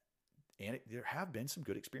 And there have been some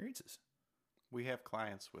good experiences. We have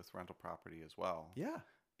clients with rental property as well. Yeah,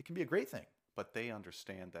 it can be a great thing. But they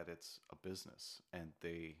understand that it's a business, and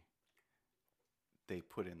they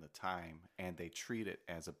put in the time and they treat it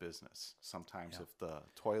as a business. Sometimes if the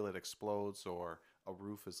toilet explodes or a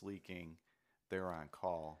roof is leaking, they're on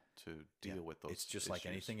call to deal with those It's just issues. like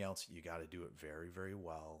anything else. You got to do it very, very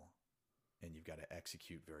well, and you've got to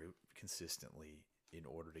execute very consistently in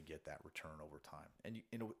order to get that return over time. And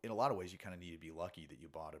in a lot of ways, you kind of need to be lucky that you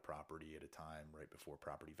bought a property at a time right before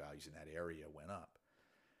property values in that area went up.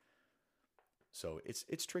 So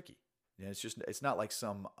it's tricky. And it's not like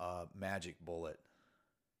some magic bullet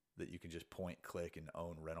that you can just point, click, and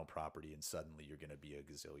own rental property, and suddenly you're going to be a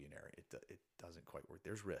gazillionaire. It doesn't quite work.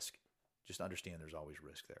 There's risk. Just understand there's always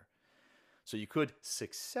risk there. So you could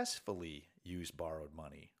successfully use borrowed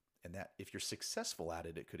money, and that if you're successful at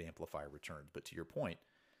it, it could amplify returns. But to your point,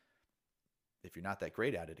 if you're not that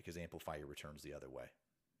great at it, it could amplify your returns the other way.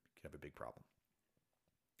 You could have a big problem.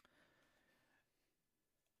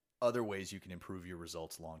 other ways you can improve your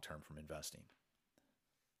results long term from investing.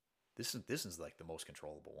 This is like the most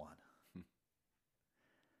controllable one.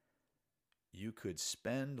 You could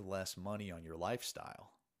spend less money on your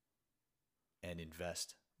lifestyle and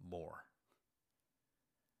invest more.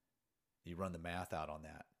 You run the math out on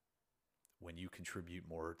that. When you contribute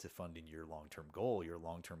more to funding your long-term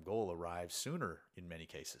goal arrives sooner in many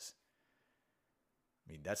cases.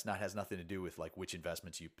 I mean, has nothing to do with like which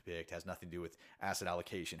investments you picked, has nothing to do with asset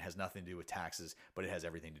allocation, has nothing to do with taxes, but it has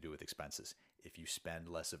everything to do with expenses. If you spend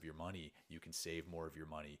less of your money, you can save more of your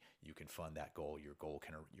money. You can fund that goal.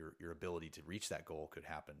 Your ability to reach that goal could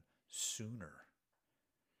happen sooner.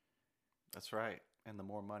 That's right. And the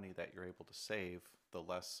more money that you're able to save, the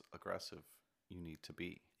less aggressive you need to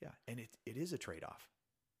be. Yeah, and it is a trade-off.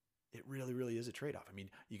 It really, really is a trade-off. I mean,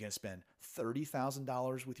 you're going to spend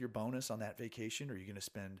 $30,000 with your bonus on that vacation, or you're going to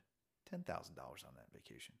spend $10,000 on that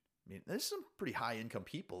vacation. I mean, there's some pretty high-income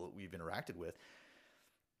people that we've interacted with.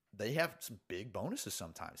 They have some big bonuses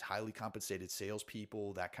sometimes, highly compensated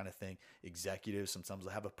salespeople, that kind of thing. Executives, sometimes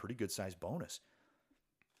they'll have a pretty good-sized bonus.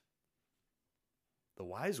 The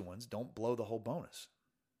wise ones don't blow the whole bonus.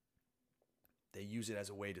 They use it as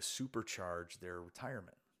a way to supercharge their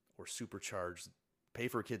retirement or pay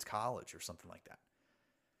for a kid's college or something like that.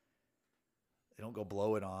 They don't go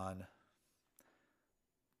blow it on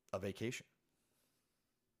a vacation.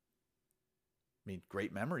 I mean,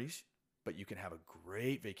 great memories, but you can have a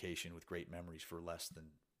great vacation with great memories for less than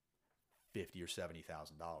 $50,000 or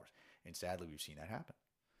 $70,000. And sadly, we've seen that happen.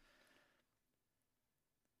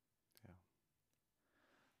 Yeah.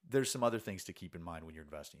 There's some other things to keep in mind when you're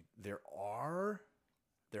investing. There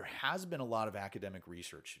has been a lot of academic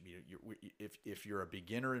research. If you're a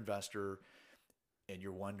beginner investor and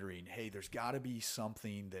you're wondering, hey, there's got to be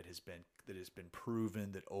something that has been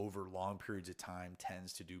proven that over long periods of time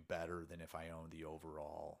tends to do better than if I own the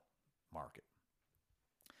overall market.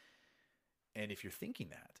 And if you're thinking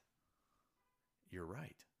that, you're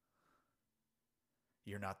right.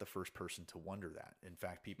 You're not the first person to wonder that. In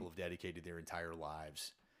fact, people have dedicated their entire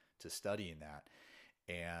lives to studying that.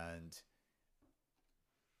 And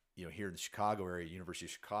here in the Chicago area, University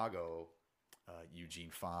of Chicago,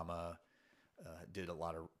 Eugene Fama did a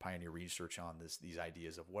lot of pioneer research on these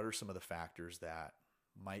ideas of what are some of the factors that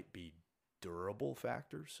might be durable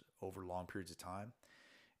factors over long periods of time.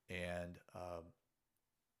 And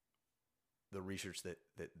the research that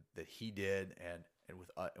he did and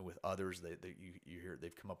with others that you hear,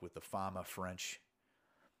 they've come up with the Fama French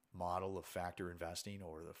model of factor investing,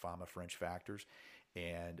 or the Fama French factors.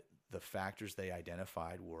 And the factors they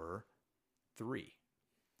identified were 3.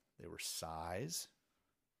 They were size.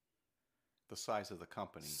 The size of the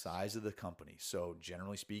company. Size of the company. So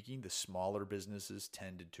generally speaking, the smaller businesses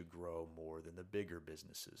tended to grow more than the bigger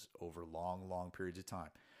businesses over long, long periods of time.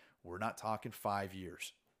 We're not talking 5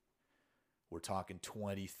 years. We're talking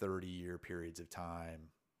 20, 30-year periods of time.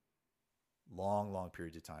 Long, long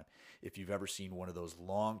periods of time. If you've ever seen one of those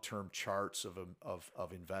long-term charts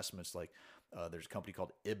of investments, like there's a company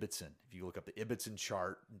called Ibbotson. If you look up the Ibbotson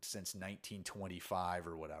chart since 1925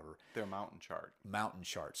 or whatever. Their mountain chart. Mountain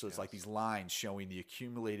chart. So it's like these lines showing the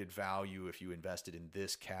accumulated value if you invested in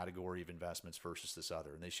this category of investments versus this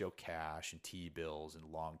other. And they show cash and T-bills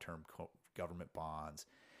and long-term government bonds.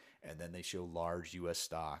 And then they show large U.S.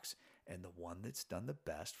 stocks. And the one that's done the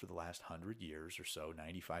best for the last 100 years or so,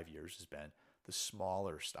 95 years, has been the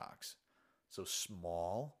smaller stocks. So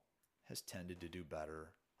small has tended to do better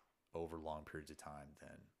over long periods of time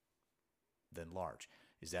than large.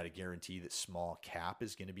 Is that a guarantee that small cap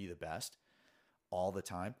is going to be the best all the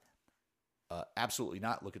time? Absolutely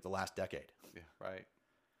not. Look at the last decade. Yeah, right.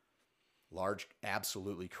 Large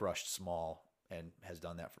absolutely crushed small and had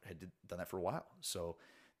done that for a while. So,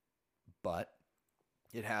 but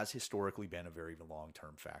it has historically been a very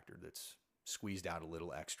long-term factor that's squeezed out a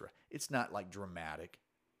little extra. It's not like dramatic,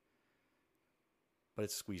 but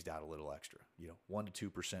it's squeezed out a little extra. 1%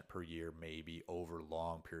 to 2% per year, maybe over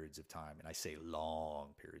long periods of time. And I say long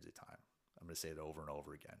periods of time. I'm going to say it over and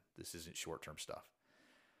over again. This isn't short-term stuff.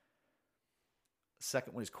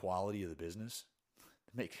 Second one is quality of the business.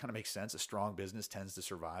 It kind of makes sense. A strong business tends to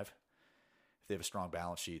survive. If they have a strong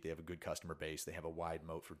balance sheet, they have a good customer base, they have a wide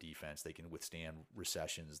moat for defense, they can withstand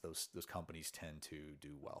recessions, those companies tend to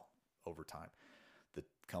do well over time. The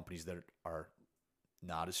companies that are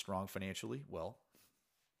not as strong financially, well,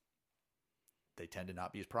 they tend to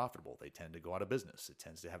not be as profitable. They tend to go out of business. It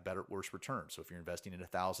tends to have worse returns. So if you're investing in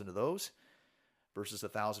 1,000 of those versus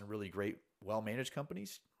 1,000 really great, well-managed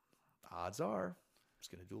companies, odds are it's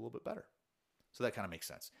going to do a little bit better. So that kind of makes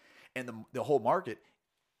sense. And the whole market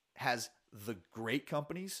has the great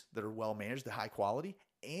companies that are well managed, the high quality,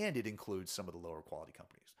 and it includes some of the lower quality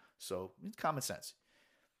companies. So it's common sense.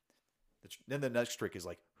 Then the next trick is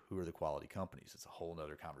like, who are the quality companies? It's a whole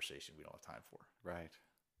nother conversation we don't have time for. Right.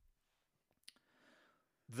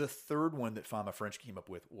 The third one that Fama French came up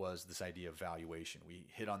with was this idea of valuation. We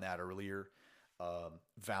hit on that earlier.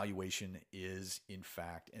 Valuation is, in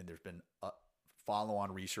fact, and there's been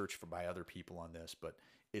follow-on research by other people on this, but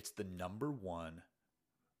it's the number one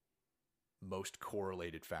most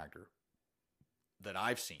correlated factor that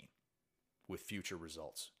I've seen with future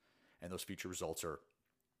results. And those future results are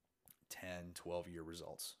 10, 12-year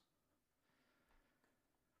results.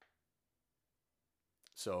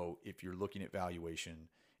 So if you're looking at valuation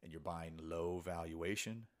and you're buying low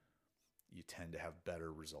valuation, you tend to have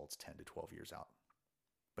better results 10 to 12 years out.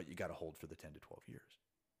 But you got to hold for the 10 to 12 years.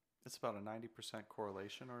 It's about a 90%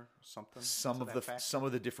 correlation or something. Some of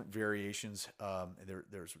the different variations.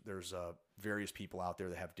 There's various people out there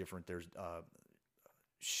that have different. There's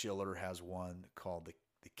Schiller has one called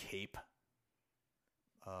the CAPE.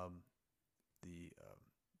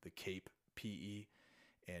 The CAPE PE,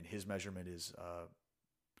 and his measurement is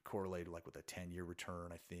correlated like with a 10-year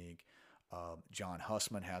return, I think. John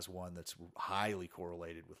Hussman has one that's highly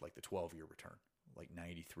correlated with like the 12-year return, like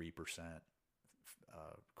 93%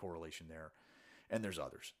 correlation there. And there's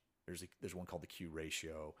others. There's one called the Q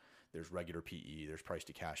ratio. There's regular PE. There's price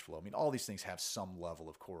to cash flow. I mean, all these things have some level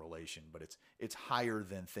of correlation, but it's higher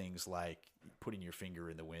than things like putting your finger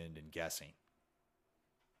in the wind and guessing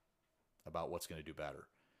about what's going to do better.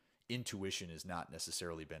 Intuition has not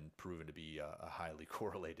necessarily been proven to be a highly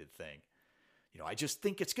correlated thing. I just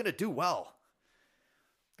think it's going to do well.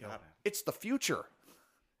 It's the future.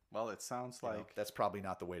 Well, it sounds like that's probably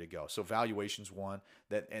not the way to go. So valuation's one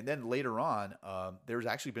and then later on, there's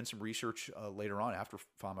actually been some research later on after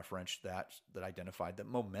Fama French that identified that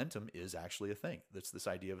momentum is actually a thing. That's this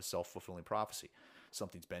idea of a self-fulfilling prophecy.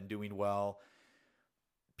 Something's been doing well.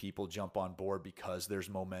 People jump on board because there's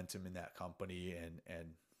momentum in that company,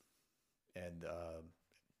 and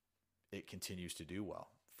it continues to do well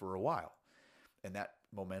for a while. And that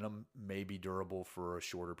momentum may be durable for a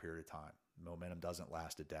shorter period of time. Momentum doesn't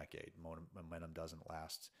last a decade. Momentum doesn't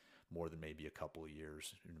last more than maybe a couple of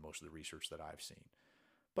years in most of the research that I've seen.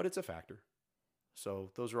 But it's a factor. So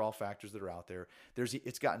those are all factors that are out there.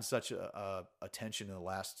 It's gotten such a attention in the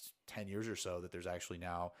last 10 years or so that there's actually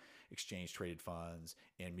now exchange traded funds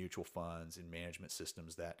and mutual funds and management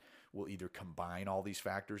systems that will either combine all these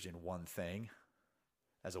factors in one thing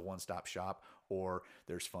as a one-stop shop, or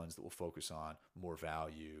there's funds that will focus on more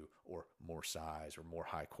value or more size or more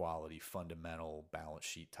high quality fundamental balance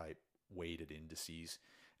sheet type weighted indices,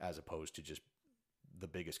 as opposed to just the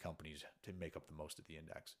biggest companies to make up the most of the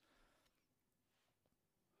index.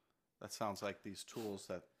 That sounds like these tools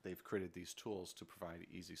that they've created these tools to provide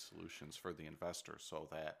easy solutions for the investor, so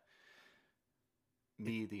that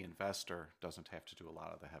the investor, doesn't have to do a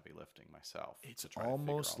lot of the heavy lifting myself. It's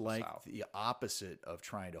almost like the opposite of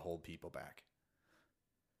trying to hold people back.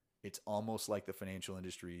 It's almost like the financial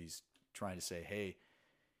industry's trying to say, hey,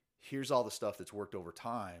 here's all the stuff that's worked over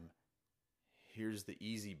time. Here's the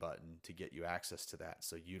easy button to get you access to that,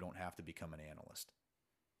 so you don't have to become an analyst,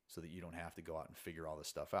 so that you don't have to go out and figure all this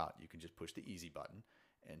stuff out. You can just push the easy button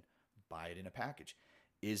and buy it in a package.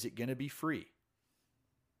 Is it going to be free?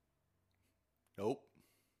 Nope,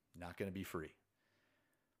 not going to be free.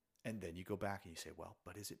 And then you go back and you say, well,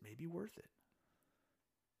 but is it maybe worth it?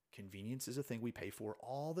 Convenience is a thing we pay for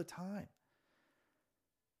all the time.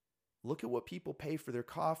 Look at what people pay for their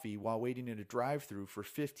coffee while waiting in a drive-thru for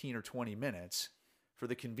 15 or 20 minutes for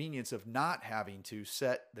the convenience of not having to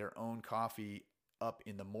set their own coffee up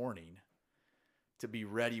in the morning to be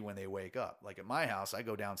ready when they wake up. Like at my house, I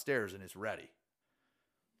go downstairs and it's ready.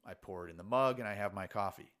 I pour it in the mug and I have my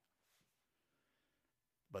coffee.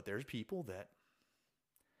 But there's people that,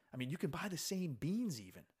 you can buy the same beans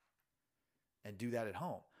even and do that at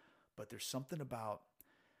home. But there's something about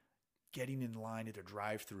getting in line at a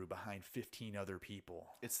drive-thru behind 15 other people.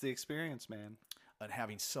 It's the experience, man. And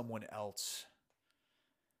having someone else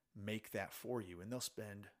make that for you. And they'll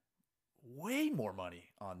spend way more money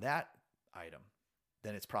on that item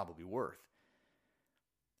than it's probably worth.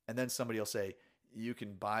 And then somebody will say, you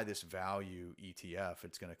can buy this value ETF.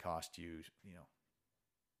 It's going to cost you,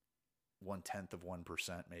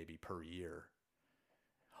 0.1% maybe per year.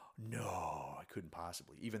 No, I couldn't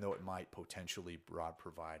possibly, even though it might potentially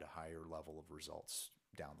provide a higher level of results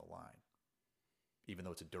down the line. Even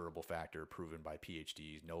though it's a durable factor proven by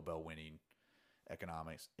PhDs, Nobel-winning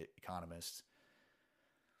economists.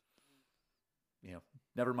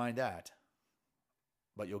 Never mind that.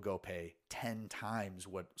 But you'll go pay 10 times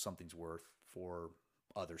what something's worth for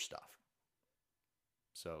other stuff.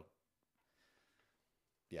 So,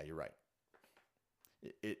 yeah, you're right.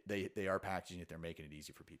 They are packaging it. They're making it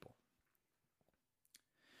easy for people.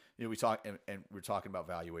 We talk and we're talking about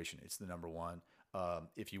valuation. It's the number one.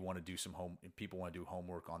 If you want to do if people want to do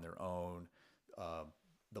homework on their own,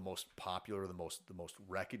 the most popular, the most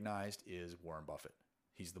recognized is Warren Buffett.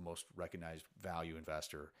 He's the most recognized value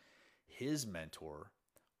investor. His mentor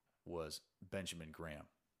was Benjamin Graham.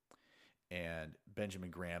 And Benjamin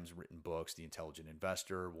Graham's written books, The Intelligent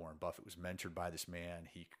Investor. Warren Buffett was mentored by this man.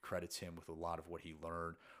 He credits him with a lot of what he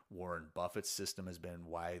learned. Warren Buffett's system has been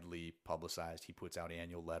widely publicized. He puts out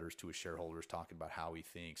annual letters to his shareholders talking about how he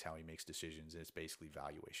thinks, how he makes decisions, and it's basically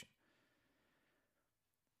valuation.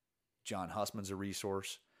 John Hussman's a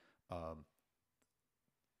resource.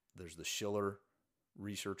 There's the Schiller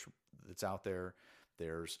research that's out there.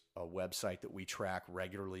 There's a website that we track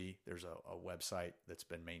regularly. There's a website that's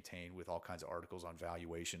been maintained with all kinds of articles on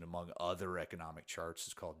valuation, among other economic charts.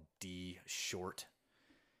 It's called DShort,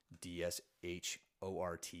 DSHORT.com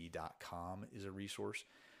is a resource.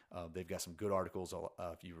 They've got some good articles.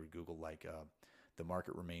 If you were to Google, like the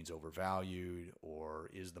market remains overvalued, or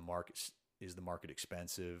is the market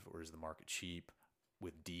expensive, or is the market cheap?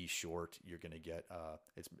 With DShort, you're going to get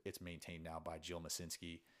it's maintained now by Jill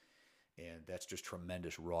Masinski. And that's just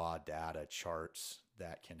tremendous raw data charts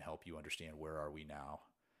that can help you understand where are we now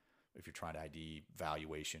if you're trying to ID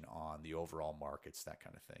valuation on the overall markets, that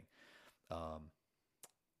kind of thing.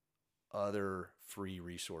 Other free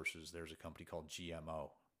resources, there's a company called GMO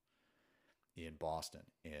in Boston.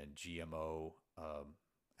 And GMO,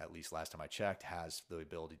 at least last time I checked, has the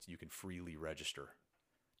ability you can freely register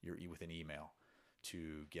with an email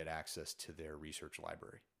to get access to their research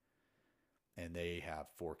library. And they have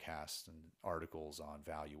forecasts and articles on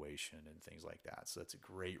valuation and things like that. So that's a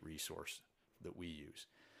great resource that we use.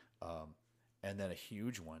 And then a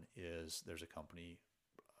huge one is there's a company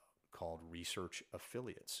called Research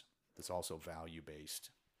Affiliates that's also value-based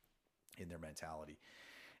in their mentality.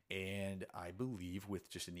 And I believe with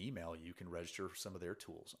just an email, you can register for some of their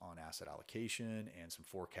tools on asset allocation and some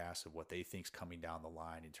forecasts of what they think is coming down the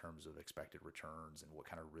line in terms of expected returns and what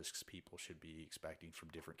kind of risks people should be expecting from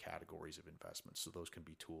different categories of investments. So those can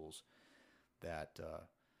be tools that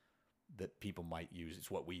that people might use.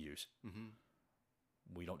 It's what we use. Mm-hmm.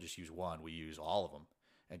 We don't just use one; we use all of them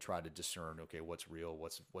and try to discern, okay, what's real,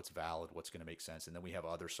 what's valid, what's going to make sense. And then we have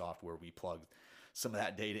other software we plug some of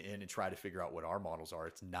that data in and try to figure out what our models are.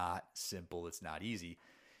 It's not simple. It's not easy.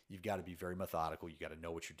 You've got to be very methodical. You got to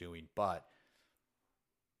know what you're doing, but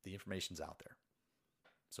the information's out there.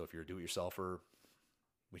 So if you're a do-it-yourselfer,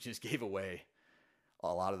 we just gave away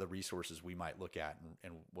a lot of the resources we might look at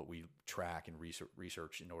and what we track and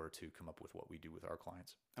research in order to come up with what we do with our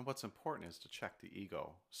clients. And what's important is to check the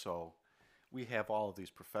ego. So we have all of these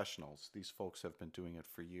professionals. These folks have been doing it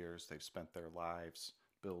for years. They've spent their lives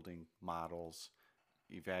building models,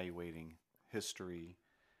 evaluating history,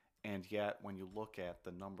 and yet when you look at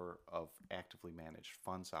the number of actively managed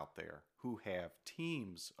funds out there who have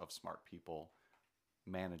teams of smart people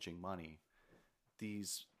managing money,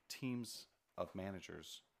 these teams of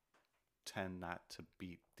managers tend not to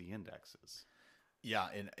beat the indexes. Yeah,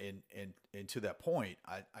 and to that point,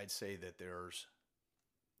 I'd say that there's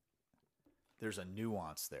a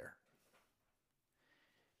nuance there.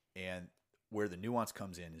 And where the nuance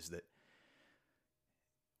comes in is that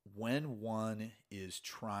when one is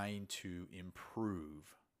trying to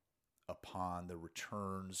improve upon the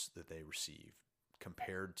returns that they receive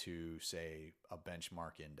compared to, say, a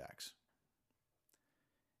benchmark index,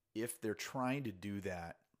 if they're trying to do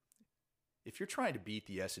that, if you're trying to beat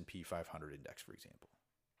the S&P 500 index, for example,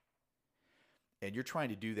 and you're trying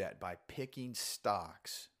to do that by picking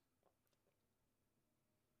stocks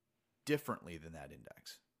differently than that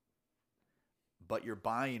index, but you're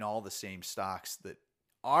buying all the same stocks that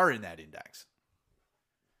are in that index,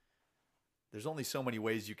 there's only so many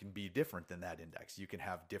ways you can be different than that index. You can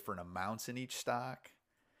have different amounts in each stock.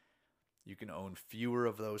 You can own fewer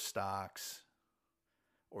of those stocks,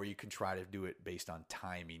 or you can try to do it based on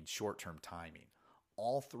timing, short-term timing.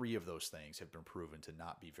 All three of those things have been proven to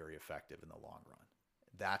not be very effective in the long run.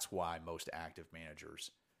 That's why most active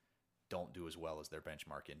managers don't do as well as their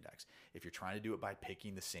benchmark index. If you're trying to do it by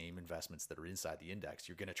picking the same investments that are inside the index,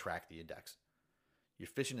 you're going to track the index. You're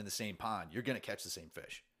fishing in the same pond, you're going to catch the same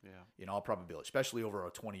fish. Yeah. In all probability, especially over a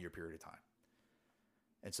 20-year period of time.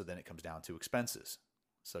 And so then it comes down to expenses.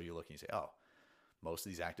 So you look and you say, oh, most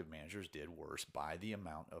of these active managers did worse by the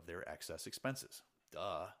amount of their excess expenses.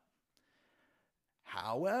 Duh.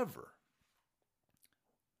 However,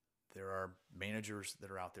 there are managers that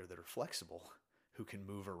are out there that are flexible who can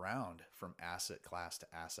move around from asset class to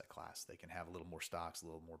asset class. They can have a little more stocks, a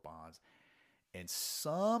little more bonds. And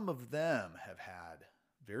some of them have had,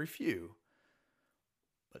 very few,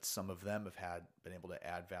 but some of them have been able to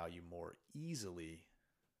add value more easily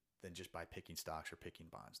than just by picking stocks or picking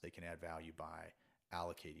bonds. They can add value by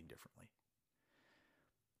allocating differently.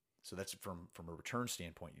 So that's from a return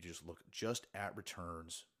standpoint. You just look just at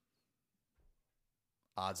returns.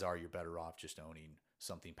 Odds are you're better off just owning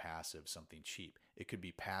something passive, something cheap. It could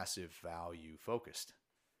be passive value focused.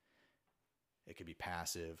 It could be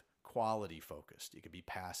passive quality focused. It could be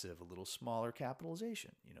passive, a little smaller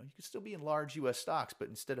capitalization. You could still be in large U.S. stocks, but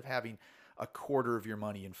instead of having a quarter of your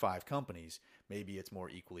money in 5 companies, maybe it's more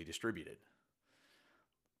equally distributed.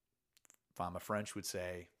 Fama French would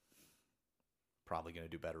say, probably going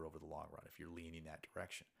to do better over the long run if you're leaning that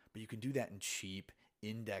direction. But you can do that in cheap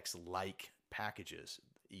index-like packages,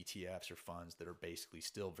 ETFs or funds that are basically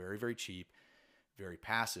still very, very cheap, very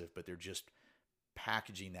passive, but they're just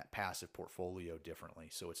packaging that passive portfolio differently.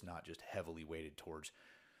 So it's not just heavily weighted towards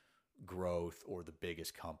growth or the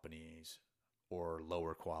biggest companies or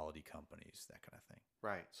lower quality companies, that kind of thing.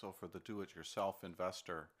 Right. So for the do-it-yourself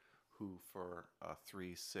investor who for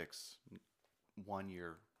 3-6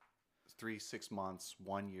 months,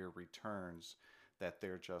 1 year returns, that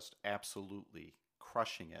they're just absolutely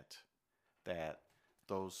crushing it, that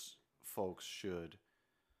those folks should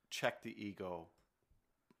check the ego,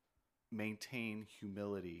 maintain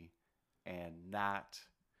humility, and not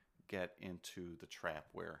get into the trap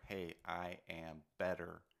where, hey, I am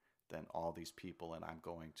better than all these people and I'm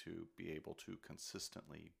going to be able to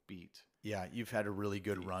consistently beat. Yeah, you've had a really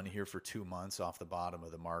good run here for 2 months off the bottom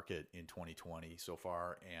of the market in 2020 so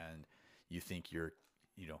far, and you think you're,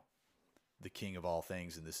 the king of all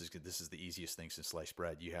things, and this is the easiest thing since sliced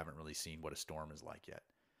bread. You haven't really seen what a storm is like yet.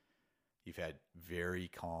 You've had very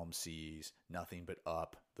calm seas, nothing but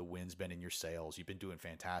up. The wind's been in your sails. You've been doing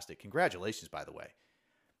fantastic. Congratulations, by the way.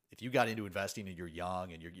 If you got into investing and you're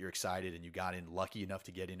young and you're excited and you got in lucky enough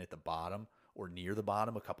to get in at the bottom or near the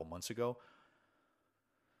bottom a couple months ago,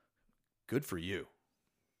 good for you.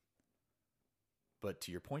 But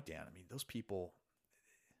to your point, Dan, those people,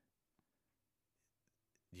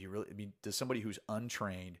 does somebody who's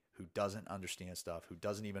untrained, who doesn't understand stuff, who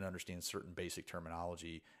doesn't even understand certain basic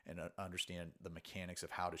terminology and understand the mechanics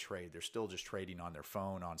of how to trade, they're still just trading on their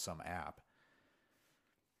phone on some app.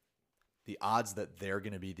 The odds that they're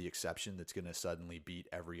going to be the exception that's going to suddenly beat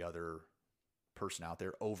every other person out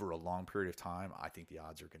there over a long period of time, I think the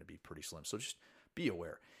odds are going to be pretty slim. So just be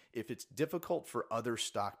aware. If it's difficult for other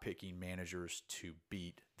stock picking managers to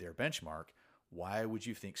beat their benchmark, why would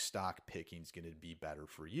you think stock picking is going to be better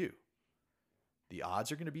for you? The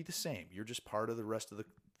odds are going to be the same. You're just part of the rest of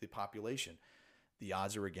the population. The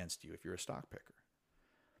odds are against you if you're a stock picker.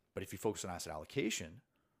 But if you focus on asset allocation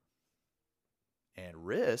and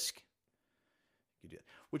risk, you do that.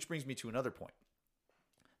 Which brings me to another point.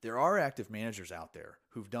 There are active managers out there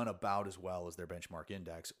who've done about as well as their benchmark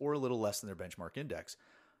index or a little less than their benchmark index.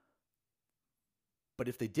 But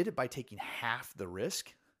if they did it by taking half the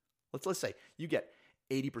risk, let's say you get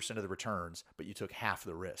 80% of the returns, but you took half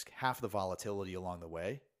the risk, half the volatility along the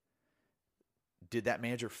way, did that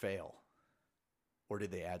manager fail? Or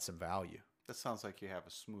did they add some value? That sounds like you have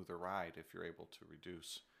a smoother ride if you're able to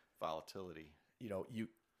reduce volatility.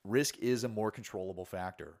 Risk is a more controllable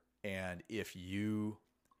factor. And if you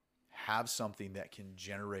have something that can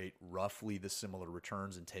generate roughly the similar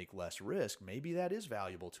returns and take less risk, maybe that is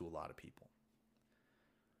valuable to a lot of people.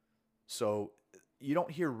 So you don't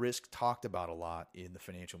hear risk talked about a lot in the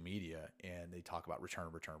financial media, and they talk about return.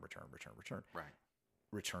 Right.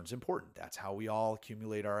 Return's important. That's how we all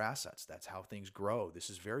accumulate our assets. That's how things grow. This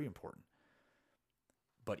is very important.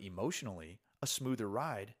 But emotionally, a smoother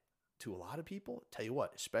ride to a lot of people, tell you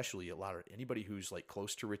what, especially anybody who's like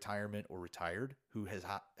close to retirement or retired, who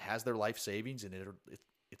has their life savings, and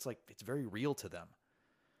it's very real to them.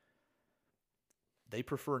 They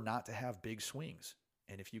prefer not to have big swings.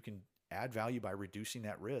 And if you can add value by reducing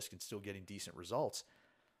that risk and still getting decent results,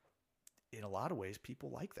 in a lot of ways, people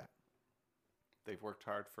like that. They've worked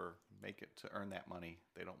hard to earn that money.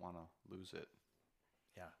 They don't want to lose it.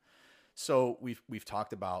 Yeah. So we've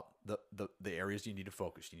talked about the areas you need to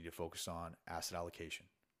focus. You need to focus on asset allocation.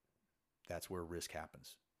 That's where risk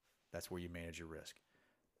happens. That's where you manage your risk.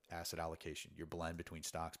 Asset allocation, your blend between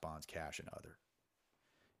stocks, bonds, cash, and other.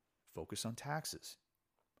 Focus on taxes.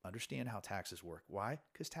 Understand how taxes work. Why?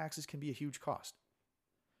 Because taxes can be a huge cost.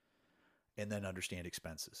 And then understand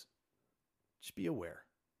expenses. Just be aware.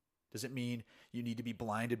 Does it mean you need to be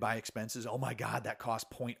blinded by expenses? Oh my God, that costs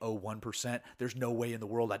 0.01%. There's no way in the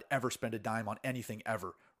world I'd ever spend a dime on anything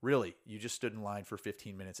ever. Really, you just stood in line for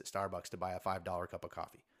 15 minutes at Starbucks to buy a $5 cup of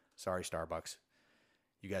coffee. Sorry, Starbucks.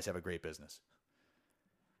 You guys have a great business.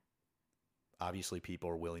 Obviously, people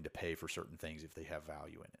are willing to pay for certain things if they have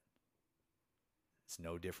value in it. It's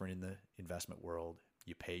no different in the investment world.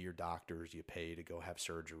 You pay your doctors, you pay to go have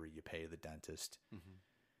surgery, you pay the dentist. Mm-hmm.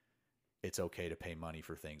 It's okay to pay money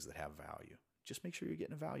for things that have value. Just make sure you're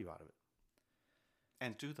getting a value out of it.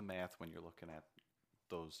 And do the math when you're looking at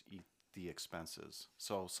the expenses.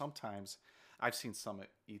 So sometimes I've seen some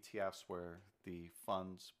ETFs where the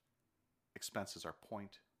fund's expenses are 0.01%.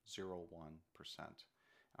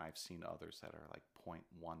 I've seen others that are like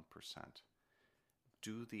 0.1%.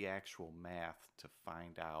 Do the actual math to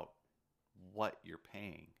find out what you're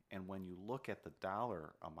paying. And when you look at the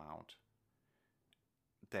dollar amount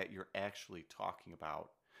that you're actually talking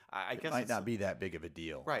about, I guess it might not be that big of a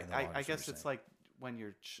deal. Right. I guess it's like when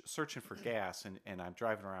you're searching for gas and I'm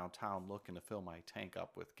driving around town looking to fill my tank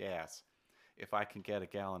up with gas. If I can get a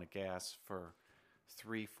gallon of gas for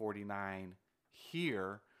 $3.49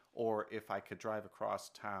 here, or if I could drive across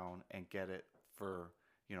town and get it for,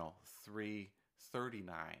 $3.39.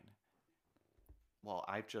 Well,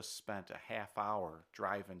 I've just spent a half hour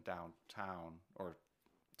driving downtown or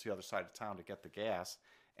to the other side of town to get the gas,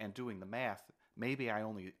 and doing the math, maybe I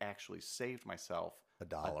only actually saved myself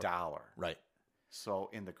 $1. Right. So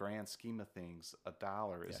in the grand scheme of things,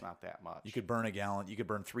 $1 is not that much. You could burn a gallon. You could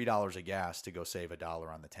burn $3 of gas to go save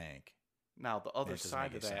 $1 on the tank. Now, the other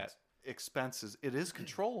side of that, expenses, it is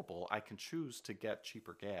controllable. I can choose to get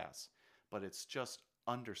cheaper gas, but it's just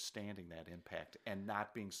understanding that impact and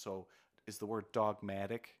not being so, is the word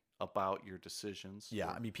dogmatic about your decisions? Yeah,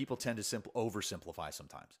 I mean, people tend to oversimplify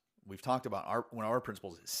sometimes. We've talked about one of our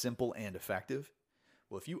principles is simple and effective.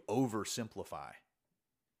 Well, if you oversimplify,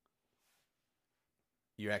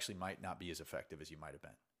 you actually might not be as effective as you might have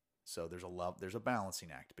been. So there's a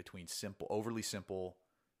balancing act between overly simple,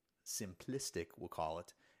 simplistic, we'll call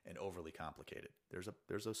it, and overly complicated.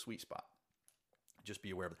 There's a sweet spot. Just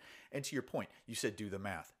be aware of it. And to your point, you said do the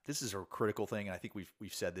math. This is a critical thing, and I think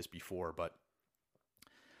we've said this before, but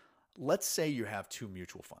let's say you have two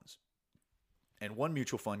mutual funds, and one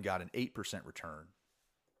mutual fund got an 8% return.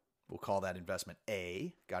 We'll call that investment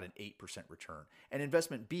A, got an 8% return. And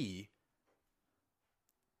investment B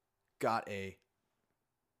got a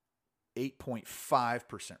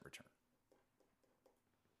 8.5% return.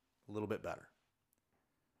 A little bit better.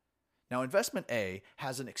 Now, investment A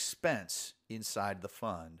has an expense inside the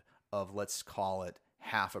fund of, let's call it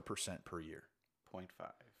 0.5% per year. 0.5.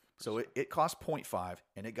 So it cost 0.5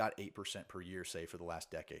 and it got 8% per year, say, for the last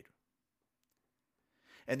decade.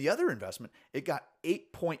 And the other investment, it got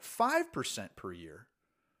 8.5% per year,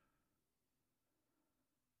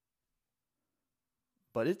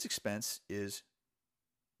 but its expense is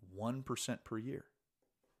 1% per year.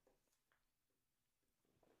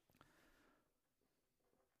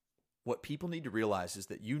 What people need to realize is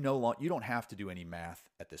that you don't have to do any math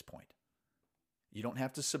at this point. You don't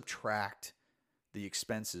have to subtract the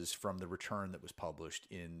expenses from the return that was published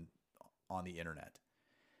on the internet.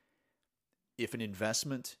 If an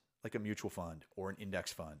investment like a mutual fund or an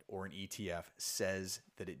index fund or an ETF says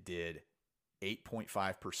that it did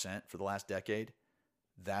 8.5% for the last decade,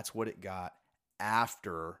 that's what it got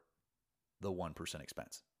after the 1%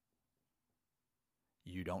 expense.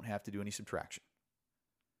 You don't have to do any subtraction.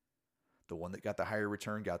 The one that got the higher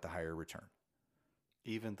return got the higher return.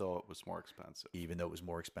 Even though it was more expensive. Even though it was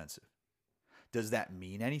more expensive. Does that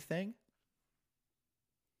mean anything?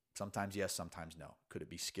 Sometimes yes, sometimes no. Could it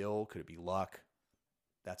be skill? Could it be luck?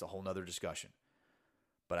 That's a whole nother discussion.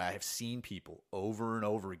 But I have seen people over and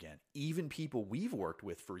over again, even people we've worked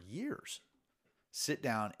with for years, sit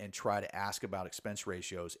down and try to ask about expense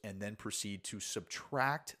ratios and then proceed to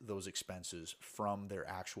subtract those expenses from their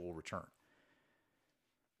actual return.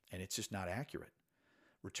 And it's just not accurate.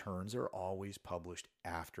 Returns are always published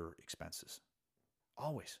after expenses.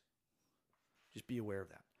 Always. Just be aware of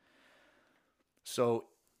that. So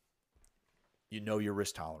you know your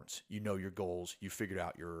risk tolerance. You know your goals. You figured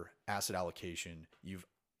out your asset allocation. You've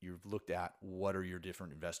looked at what are your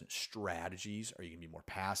different investment strategies. Are you going to be more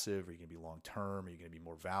passive? Are you going to be long-term? Are you going to be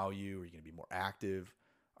more value? Are you going to be more active?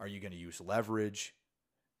 Are you going to use leverage?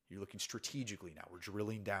 You're looking strategically now. We're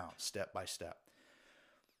drilling down step by step.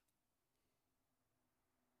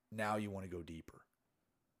 Now you want to go deeper.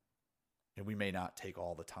 And we may not take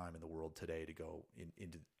all the time in the world today to go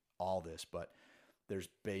into all this, but there's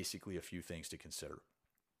basically a few things to consider.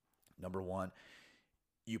 Number one,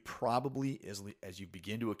 you probably, as you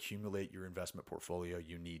begin to accumulate your investment portfolio,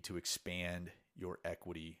 you need to expand your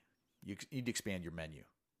equity. You need to expand your menu.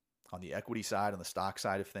 On the equity side, on the stock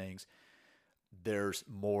side of things, there's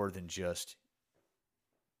more than just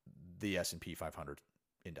the S&P 500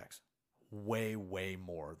 index. Way, way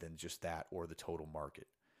more than just that or the total market.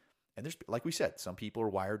 And there's, like we said, some people are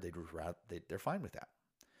wired, they're fine with that.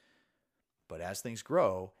 But as things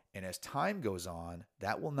grow and as time goes on,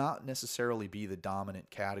 that will not necessarily be the dominant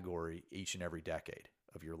category each and every decade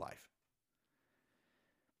of your life.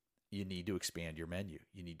 You need to expand your menu.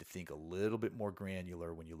 You need to think a little bit more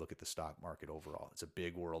granular when you look at the stock market overall. It's a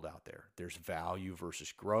big world out there. There's value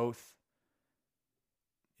versus growth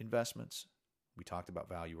investments. We talked about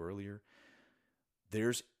value earlier.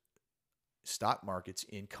 There's stock markets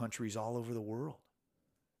in countries all over the world.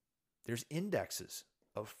 There's indexes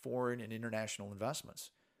of foreign and international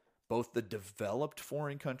investments, both the developed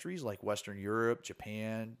foreign countries like Western Europe,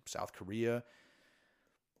 Japan, South Korea,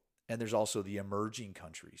 and there's also the emerging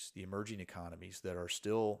countries, the emerging economies that are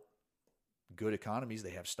still good economies.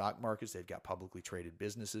 They have stock markets. They've got publicly traded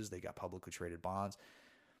businesses. They got publicly traded bonds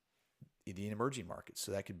in the emerging markets.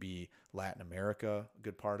 So that could be Latin America, a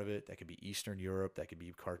good part of it. That could be Eastern Europe. That could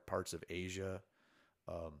be parts of Asia,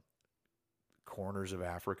 corners of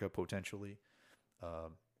Africa, potentially.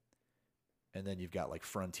 And then you've got like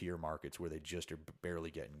frontier markets where they just are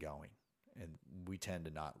barely getting going. And we tend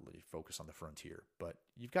to not really focus on the frontier, but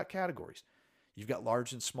you've got categories. You've got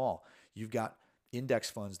large and small. You've got index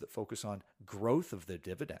funds that focus on growth of the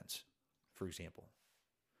dividends, for example.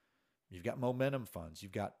 You've got momentum funds.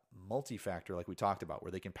 You've got multi-factor, like we talked about,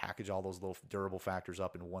 where they can package all those little durable factors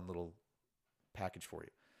up in one little package for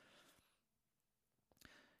you.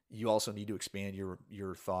 You also need to expand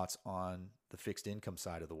your thoughts on the fixed income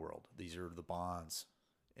side of the world. These are the bonds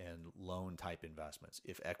and loan type investments.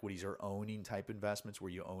 If equities are owning type investments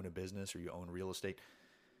where you own a business or you own real estate,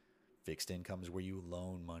 fixed income is where you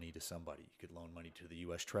loan money to somebody. You could loan money to the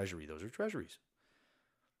U.S. Treasury. Those are treasuries.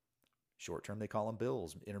 Short term, they call them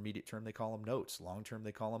bills. Intermediate term, they call them notes. Long term,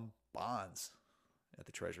 they call them bonds at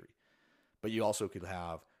the Treasury. But you also could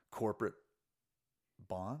have corporate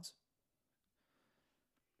bonds.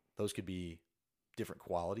 Those could be different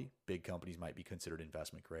quality. Big companies might be considered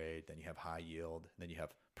investment grade. Then you have high yield. Then you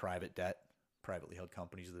have private debt, privately held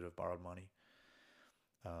companies that have borrowed money.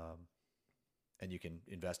 And you can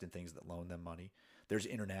invest in things that loan them money. There's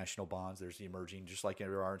international bonds. There's the emerging, just like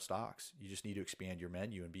there are in stocks. You just need to expand your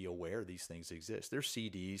menu and be aware these things exist. There's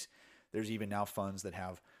CDs. There's even now funds that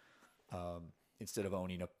have, instead of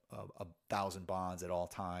owning 1,000 bonds at all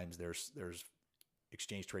times, there's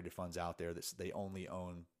exchange traded funds out there that they only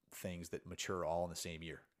own things that mature all in the same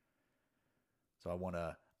year. So I want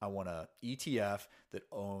a ETF that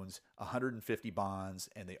owns 150 bonds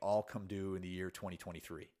and they all come due in the year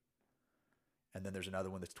 2023. And then there's another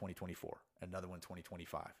one that's 2024, another one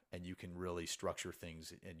 2025. And you can really structure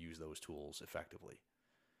things and use those tools effectively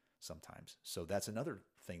sometimes. So that's another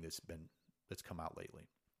thing that's come out lately.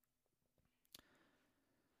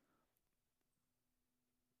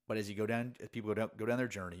 But as people go down their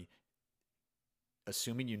journey,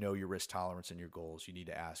 assuming you know your risk tolerance and your goals, you need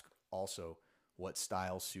to ask also what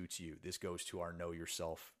style suits you. This goes to our know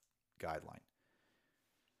yourself guideline.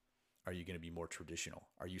 Are you going to be more traditional?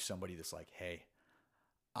 Are you somebody that's like, hey,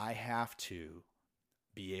 I have to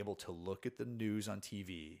be able to look at the news on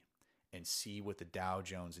TV and see what the Dow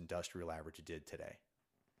Jones Industrial Average did today.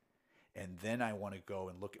 And then I want to go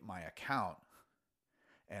and look at my account,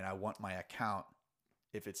 and I want my account,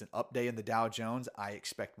 if it's an up day in the Dow Jones, I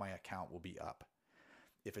expect my account will be up.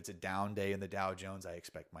 If it's a down day in the Dow Jones, I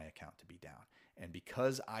expect my account to be down. And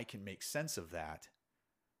because I can make sense of that,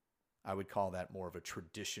 I would call that more of a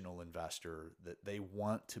traditional investor, that they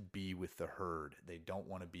want to be with the herd. They don't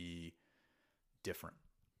want to be different.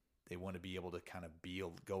 They want to be able to kind of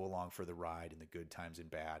go along for the ride in the good times and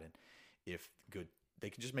bad. And if good, they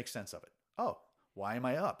can just make sense of it. Oh, why am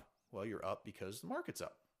I up? Well, you're up because the market's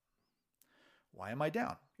up. Why am I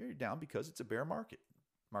down? You're down because it's a bear market.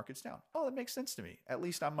 Market's down. Oh, that makes sense to me. At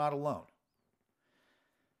least I'm not alone.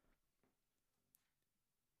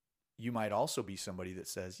 You might also be somebody that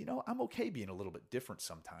says, I'm okay being a little bit different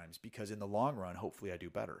sometimes because in the long run, hopefully I do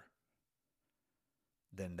better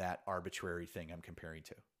than that arbitrary thing I'm comparing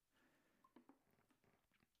to.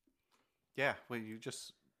 Yeah, well, you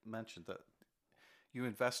just mentioned that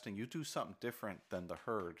you do something different than the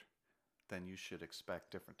herd, then you should expect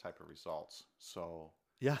different type of results. So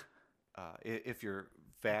yeah, if you're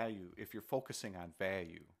focusing on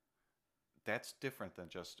value, that's different than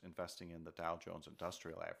just investing in the Dow Jones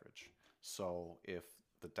Industrial Average. So if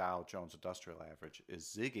the Dow Jones Industrial Average is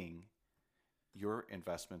zigging, your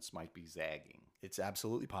investments might be zagging. It's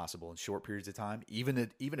absolutely possible in short periods of time. Even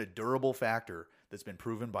a durable factor that's been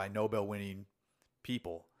proven by Nobel-winning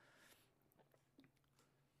people,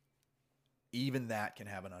 even that can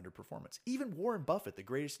have an underperformance. Even Warren Buffett, the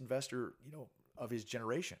greatest investor, of his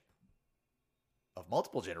generation, of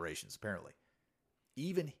multiple generations, apparently,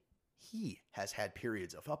 even he has had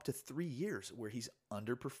periods of up to 3 years where he's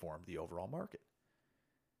underperformed the overall market.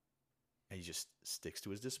 And he just sticks to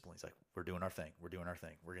his discipline. He's like, we're doing our thing. We're doing our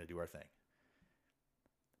thing. We're going to do our thing.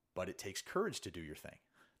 But it takes courage to do your thing.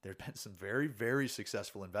 There have been some very, very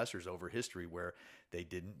successful investors over history where they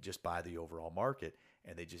didn't just buy the overall market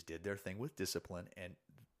and they just did their thing with discipline, and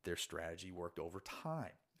their strategy worked over time.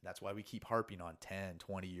 That's why we keep harping on 10,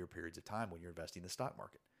 20-year periods of time when you're investing in the stock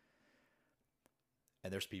market.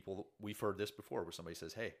 And there's people, we've heard this before, where somebody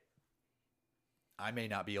says, hey, I may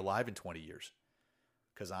not be alive in 20 years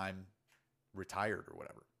because I'm retired or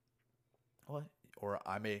whatever. Well, or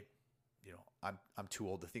I may, I'm too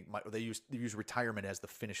old to think. They use retirement as the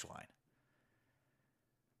finish line.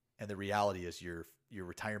 And the reality is your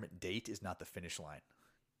retirement date is not the finish line.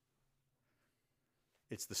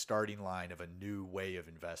 It's the starting line of a new way of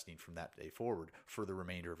investing from that day forward for the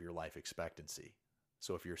remainder of your life expectancy.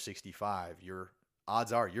 So if you're 65, your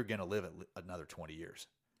odds are you're going to live another 20 years.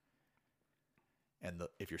 And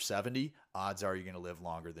if you're 70, odds are you're going to live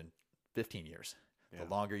longer than 15 years. Yeah.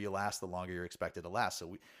 The longer you last, the longer you're expected to last.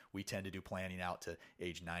 So we tend to do planning out to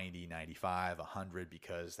age 90, 95, 100,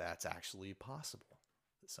 because that's actually possible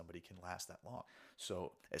that somebody can last that long.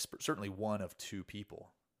 So it's certainly one of two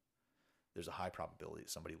people. There's a high probability that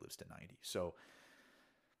somebody lives to 90. So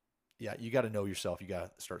yeah, you got to know yourself. You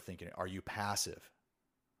got to start thinking, are you passive?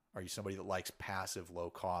 Are you somebody that likes passive, low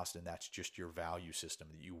cost, and that's just your value system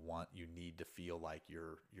that you need to feel like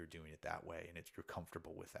you're doing it that way, and you're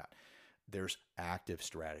comfortable with that? There's active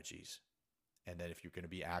strategies. And then if you're going to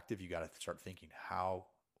be active, you got to start thinking, how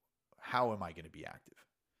am I going to be active?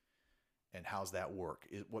 And how's that work?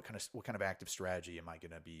 What kind of active strategy am I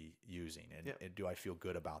going to be using? And do I feel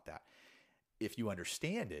good about that? If you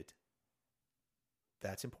understand it,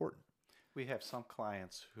 that's important. We have some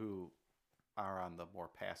clients who are on the more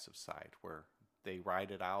passive side, where they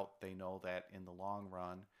ride it out. They know that in the long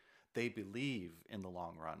run, they believe in the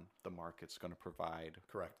long run, the market's going to provide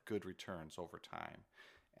good returns over time.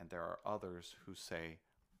 And there are others who say,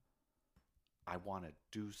 I want to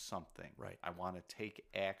do something. Right. I want to take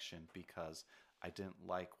action because I didn't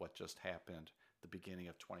like what just happened the beginning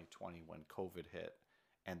of 2020 when COVID hit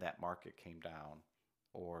and that market came down,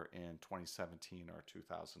 or in 2017 or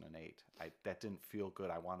 2008. That didn't feel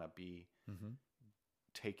good. I want to be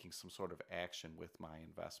taking some sort of action with my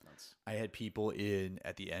investments. I had people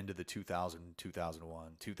at the end of the 2000,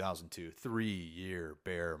 2001, 2002, 3-year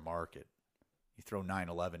bear market. You throw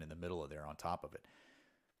 9/11 in the middle of there on top of it.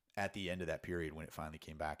 At the end of that period, when it finally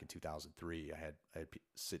came back in 2003, I had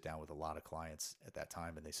sit down with a lot of clients at that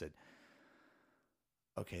time, and they said,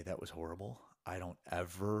 okay, that was horrible. I don't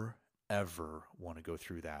ever want to go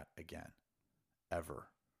through that again, ever.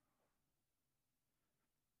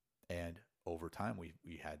 And over time, we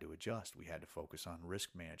had to adjust. We had to focus on risk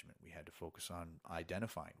management. We had to focus on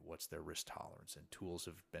identifying what's their risk tolerance. And tools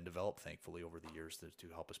have been developed, thankfully, over the years to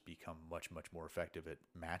help us become much, much more effective at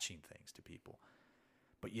matching things to people.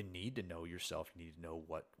 But you need to know yourself. You need to know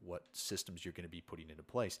what systems you're going to be putting into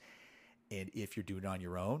place. And if you're doing it on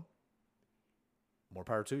your own, more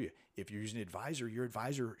power to you. If you're using an advisor, your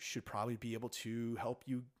advisor should probably be able to help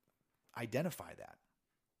you identify that.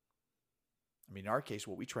 I mean, in our case,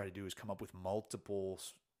 what we try to do is come up with multiple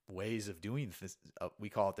ways of doing this. We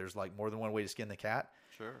call it, there's like more than one way to skin the cat.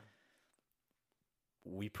 Sure.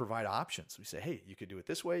 We provide options. We say, hey, you could do it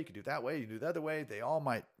this way, you could do it that way, you can do it the other way. They all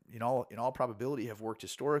might, in all probability, have worked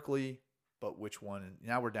historically, but which one?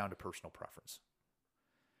 Now we're down to personal preference.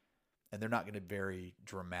 And they're not going to vary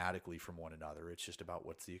dramatically from one another. It's just about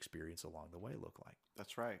what's the experience along the way look like.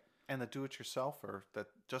 That's right. And the do-it-yourselfer, that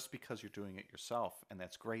just because you're doing it yourself, and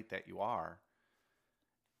that's great that you are,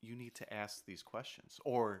 you need to ask these questions,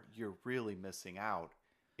 or you're really missing out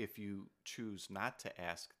if you choose not to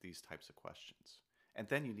ask these types of questions. And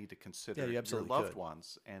then you need to consider your loved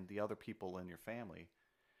ones and the other people in your family,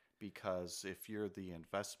 because if you're the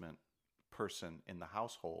investment person in the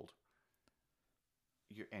household,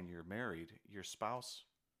 you're married, your spouse,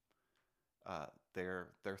 their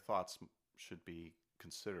thoughts should be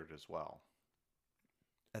considered as well.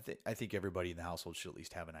 I think everybody in the household should at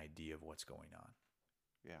least have an idea of what's going on.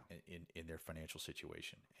 Yeah. In their financial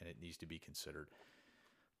situation, and it needs to be considered.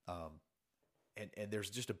 And there's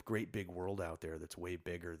just a great big world out there that's way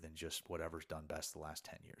bigger than just whatever's done best the last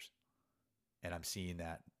 10 years. And I'm seeing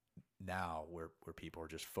that now where people are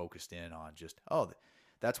just focused in on just, oh,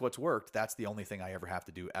 that's what's worked. That's the only thing I ever have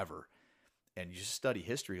to do ever. And you just study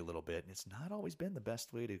history a little bit, and it's not always been the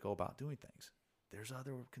best way to go about doing things. There's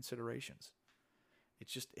other considerations.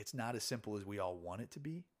 It's not as simple as we all want it to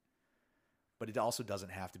be, but it also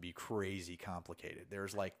doesn't have to be crazy complicated.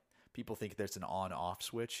 There's like, people think there's an on-off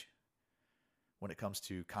switch when it comes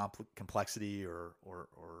to complexity or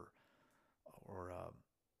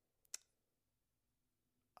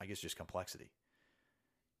I guess just complexity.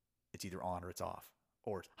 It's either on or it's off,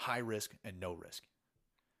 or it's high risk and no risk.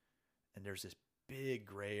 And there's this big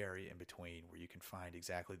gray area in between where you can find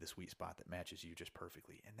exactly the sweet spot that matches you just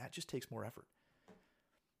perfectly, and that just takes more effort.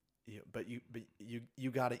 But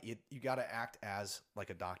you gotta act as like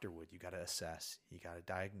a doctor would. You gotta assess, you gotta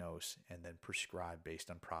diagnose, and then prescribe based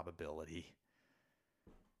on probability,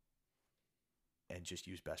 and just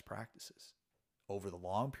use best practices. Over the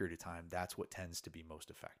long period of time, that's what tends to be most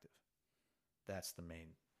effective. That's the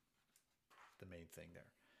main thing there.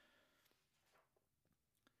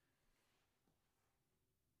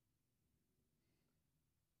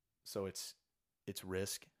 So it's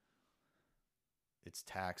risk, it's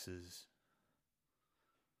taxes,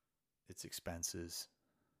 it's expenses,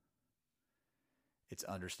 it's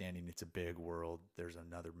understanding it's a big world. There's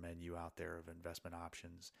another menu out there of investment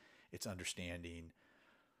options. It's understanding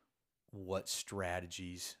what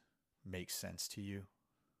strategies make sense to you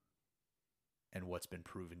and what's been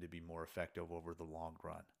proven to be more effective over the long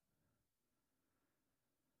run.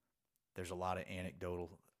 There's a lot of anecdotes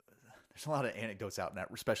out now,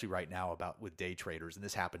 especially right now, about with day traders. And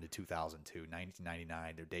this happened in 2002,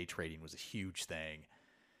 1999. Their day trading was a huge thing.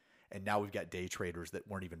 And now we've got day traders that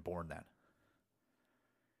weren't even born then.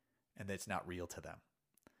 And it's not real to them.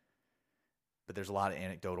 But there's a lot of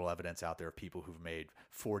anecdotal evidence out there of people who've made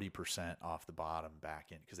 40% off the bottom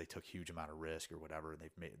back in because they took huge amount of risk or whatever. And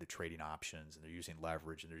they're trading options, and they're using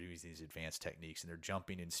leverage, and they're using these advanced techniques, and they're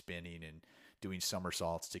jumping and spinning and doing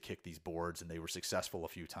somersaults to kick these boards. And they were successful a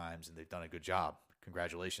few times, and they've done a good job.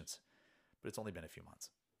 Congratulations. But it's only been a few months.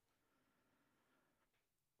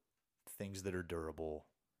 Things that are durable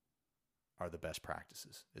are the best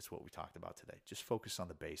practices. It's what we talked about today. Just focus on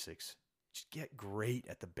the basics. Just get great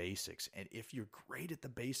at the basics. And if you're great at the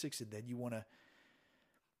basics and then you want to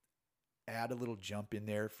add a little jump in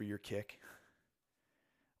there for your kick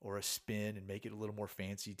or a spin and make it a little more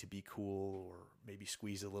fancy to be cool, or maybe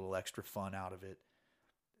squeeze a little extra fun out of it,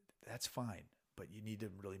 that's fine. But you need to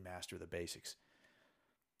really master the basics.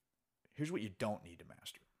 Here's what you don't need to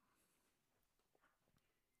master.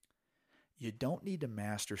 You don't need to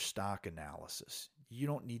master stock analysis. You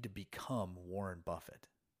don't need to become Warren Buffett.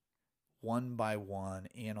 One by one,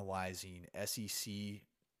 analyzing SEC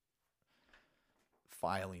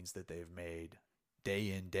filings that they've made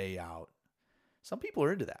day in, day out. Some people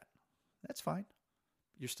are into that. That's fine.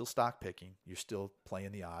 You're still stock picking. You're still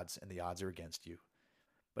playing the odds, and the odds are against you.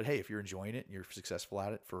 But hey, if you're enjoying it and you're successful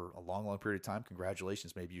at it for a long, long period of time,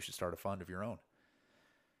 congratulations. Maybe you should start a fund of your own.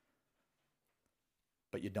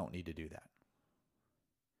 But you don't need to do that.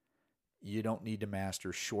 You don't need to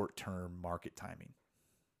master short-term market timing.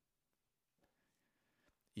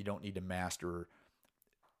 You don't need to master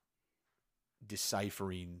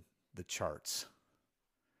deciphering the charts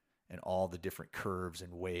and all the different curves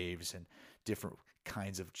and waves and different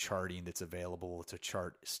kinds of charting that's available to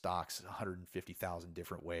chart stocks 150,000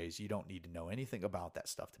 different ways. You don't need to know anything about that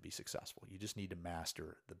stuff to be successful. You just need to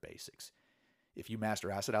master the basics. If you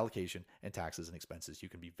master asset allocation and taxes and expenses, you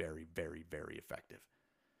can be very, very, very effective,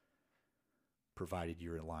 provided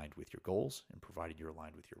you're aligned with your goals and provided you're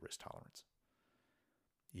aligned with your risk tolerance.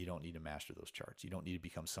 You don't need to master those charts. You don't need to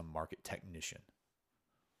become some market technician.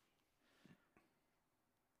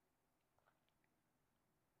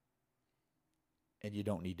 And you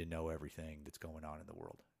don't need to know everything that's going on in the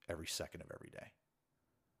world every second of every day.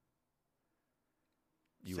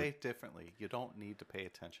 Say it differently. You don't need to pay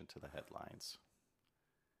attention to the headlines.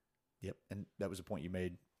 Yep. And that was a point you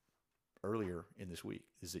made earlier in this week,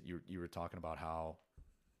 is that you were talking about how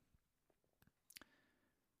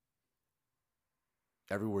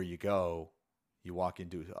everywhere you go, you walk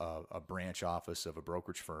into a branch office of a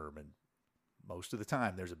brokerage firm, and most of the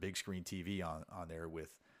time there's a big screen TV on there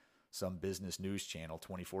with some business news channel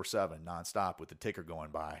 24/7 nonstop with the ticker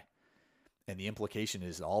going by. And the implication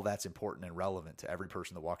is all that's important and relevant to every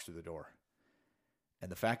person that walks through the door.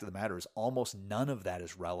 And the fact of the matter is almost none of that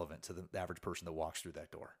is relevant to the average person that walks through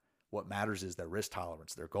that door. What matters is their risk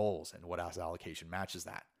tolerance, their goals, and what asset allocation matches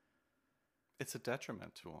that. It's a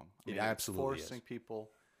detriment to them. It absolutely is. Forcing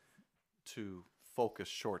people to focus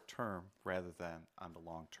short term rather than on the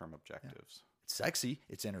long term objectives. Yeah. It's sexy,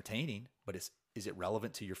 it's entertaining, but is it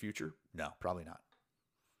relevant to your future? No, probably not.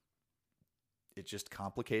 It's just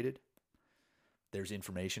complicated. There's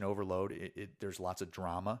information overload. There's lots of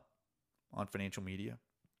drama on financial media.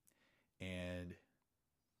 And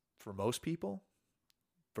for most people,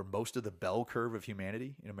 for most of the bell curve of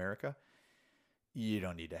humanity in America, you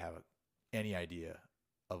don't need to have any idea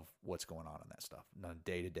of what's going on that stuff on a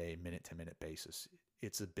day-to-day, minute-to-minute basis.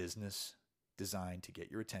 It's a business designed to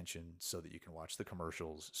get your attention so that you can watch the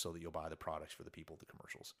commercials, so that you'll buy the products for the people of the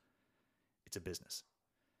commercials. It's a business.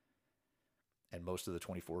 And most of the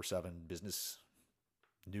 24/7 business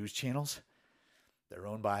news channels, they're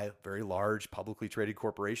owned by very large publicly traded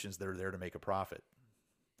corporations that are there to make a profit.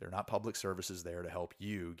 They're not public services there to help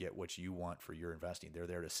you get what you want for your investing. They're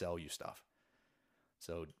there to sell you stuff.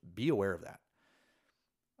 So be aware of that.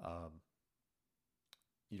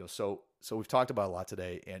 So we've talked about a lot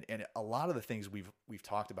today, and a lot of the things we've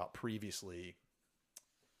talked about previously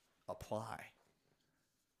apply.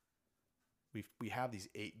 We have these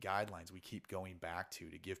 8 guidelines we keep going back to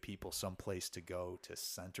give people some place to go to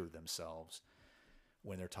center themselves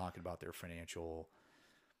when they're talking about their financial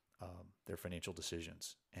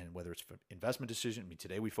decisions, and whether it's investment decision. I mean,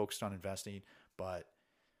 today we focused on investing, but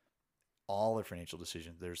all their financial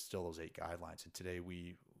decisions, there's still those 8 guidelines, and today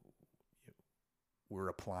we're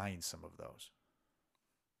applying some of those.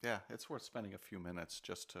 Yeah, it's worth spending a few minutes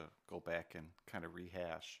just to go back and kind of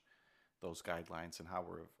rehash those guidelines and how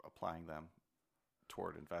we're applying them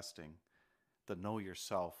toward investing. The know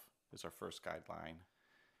yourself is our first guideline,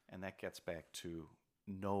 and that gets back to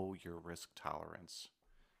know your risk tolerance.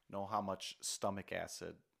 Know how much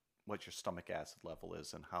what your stomach acid level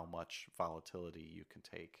is, and how much volatility you can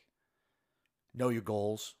take. Know your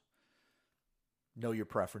goals. Know your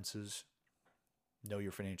preferences. Know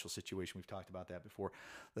your financial situation. We've talked about that before.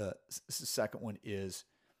 The second one is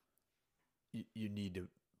you need to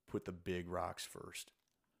put the big rocks first.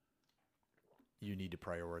 You need to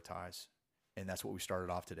prioritize. And that's what we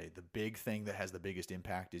started off today. The big thing that has the biggest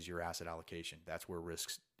impact is your asset allocation. That's where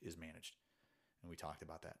risk is managed. And we talked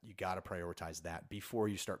about that. You got to prioritize that before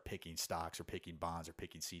you start picking stocks or picking bonds or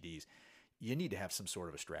picking CDs. You need to have some sort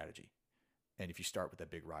of a strategy. And if you start with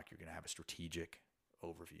that big rock, you're going to have a strategic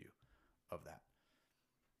overview of that.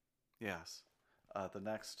 Yes. The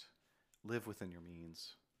next, live within your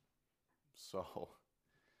means. So,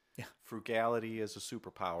 yeah, frugality is a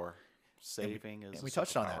superpower. Saving is. And we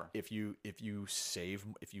touched on that. If you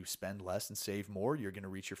spend less and save more, you're going to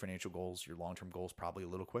reach your financial goals, your long-term goals, probably a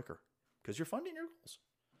little quicker because you're funding your goals.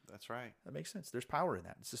 That's right. That makes sense. There's power in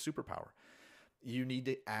that. It's a superpower. You need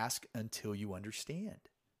to ask until you understand.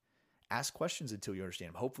 Ask questions until you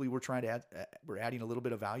understand them. Hopefully, we're adding a little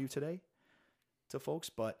bit of value today to folks.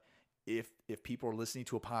 But if people are listening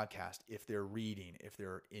to a podcast, if they're reading, if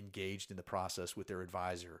they're engaged in the process with their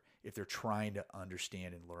advisor, if they're trying to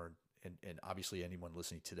understand and learn, and obviously anyone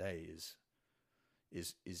listening today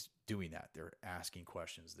is doing that. They're asking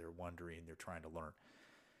questions. They're wondering. They're trying to learn.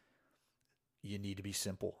 You need to be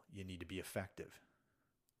simple. You need to be effective.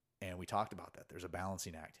 And we talked about that. There's a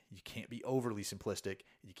balancing act. You can't be overly simplistic.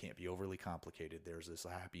 You can't be overly complicated. There's this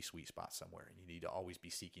happy sweet spot somewhere, and you need to always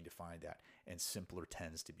be seeking to find that. And simpler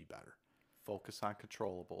tends to be better. Focus on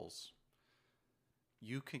controllables.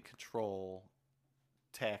 You can control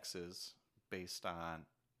taxes based on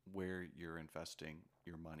where you're investing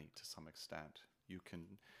your money to some extent.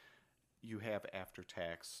 You have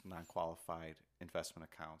after-tax non-qualified investment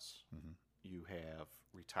accounts. Mm-hmm. You have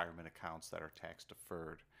retirement accounts that are tax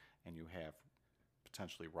deferred, and you have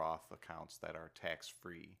potentially Roth accounts that are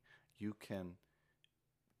tax-free. You can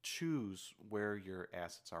choose where your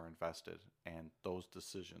assets are invested, and those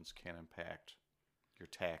decisions can impact your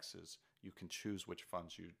taxes. You can choose which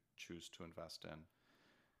funds you choose to invest in.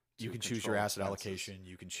 You can choose your asset allocation.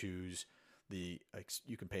 You can choose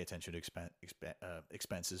you can pay attention to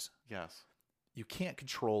expenses. Yes. You can't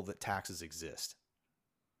control that taxes exist.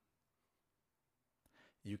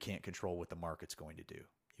 You can't control what the market's going to do.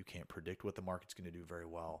 You can't predict what the market's going to do very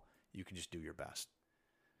well. You can just do your best.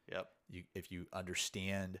 Yep. If you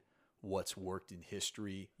understand what's worked in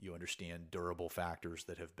history, you understand durable factors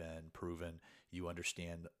that have been proven, you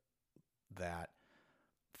understand that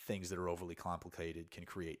things that are overly complicated can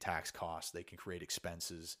create tax costs, they can create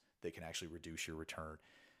expenses, they can actually reduce your return.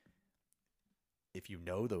 If you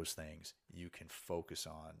know those things, you can focus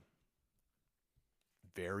on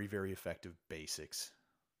very, very effective basics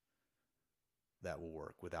that will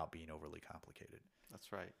work without being overly complicated.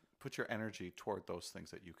 That's right. Put your energy toward those things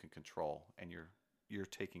that you can control, and you're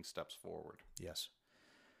taking steps forward. Yes.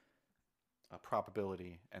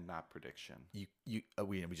 probability and not prediction. We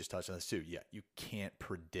just touched on this too. Yeah, you can't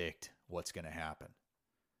predict what's going to happen,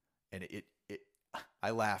 and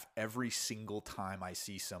I laugh every single time I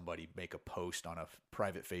see somebody make a post on a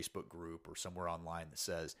private Facebook group or somewhere online that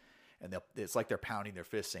says, and it's like they're pounding their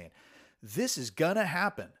fist saying, "This is gonna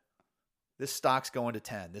happen. This stock's going to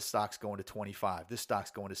 10. This stock's going to 25. This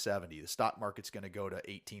stock's going to 70. The stock market's going to go to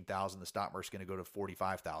 18,000. The stock market's going to go to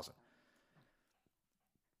 45,000."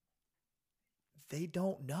 They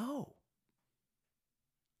don't know.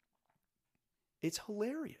 It's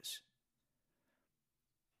hilarious.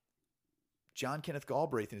 John Kenneth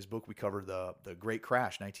Galbraith, in his book we covered, the Great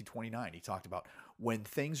Crash, 1929, he talked about when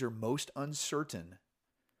things are most uncertain,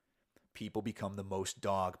 people become the most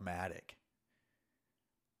dogmatic.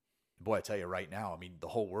 Boy, I tell you right now, I mean, the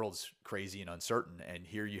whole world's crazy and uncertain, and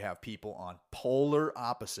here you have people on polar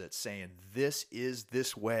opposites saying this is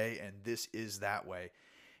this way and this is that way.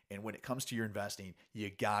 And when it comes to your investing, you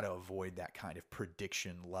got to avoid that kind of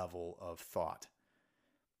prediction level of thought.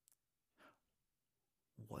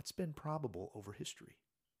 What's been probable over history?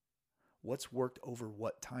 What's worked over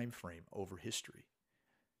what time frame over history?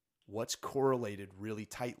 What's correlated really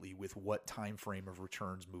tightly with what time frame of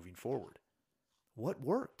returns moving forward? What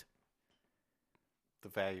worked? The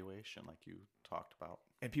valuation, like you talked about.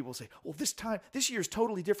 And people say, well, this year is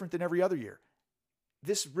totally different than every other year.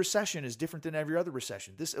 This recession is different than every other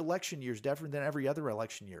recession. This election year is different than every other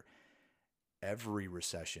election year. Every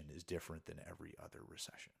recession is different than every other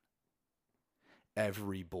recession.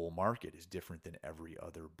 Every bull market is different than every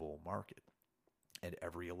other bull market. And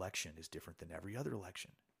every election is different than every other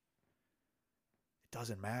election. It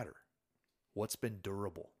doesn't matter. What's been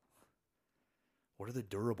durable? What are the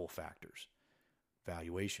durable factors?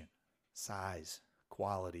 Valuation, size,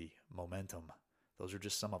 quality, momentum. Those are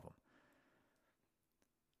just some of them.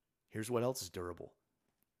 Here's what else is durable.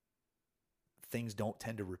 Things don't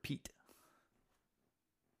tend to repeat.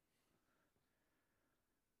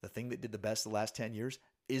 The thing that did the best the last 10 years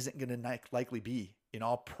isn't going to likely be, in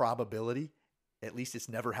all probability, at least it's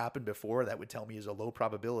never happened before. That would tell me is a low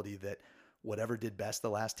probability that whatever did best the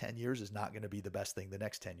last 10 years is not going to be the best thing the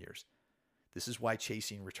next 10 years. This is why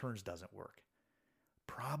chasing returns doesn't work.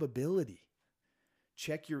 Probability.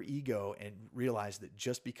 Check your ego and realize that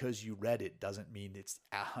just because you read it doesn't mean it's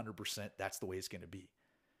 100% that's the way it's going to be.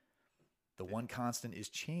 The one constant is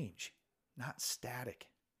change, not static.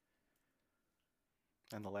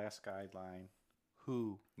 And the last guideline,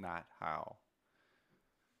 who, not how.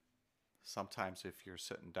 Sometimes if you're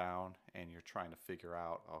sitting down and you're trying to figure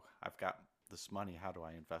out, oh, I've got this money, how do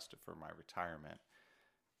I invest it for my retirement?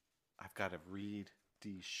 I've got to read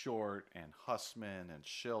D. Short and Hussman and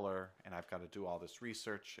Schiller, and I've got to do all this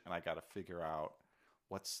research, and I got to figure out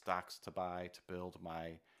what stocks to buy to build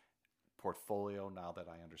my portfolio now that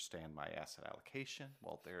I understand my asset allocation.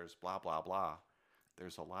 Well, there's blah, blah, blah.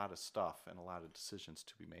 There's a lot of stuff and a lot of decisions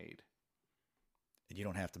to be made. And you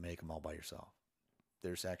don't have to make them all by yourself.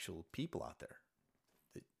 There's actual people out there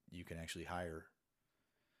that you can actually hire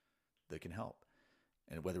that can help.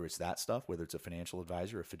 And whether it's that stuff, whether it's a financial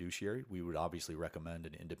advisor, a fiduciary, we would obviously recommend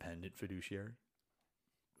an independent fiduciary,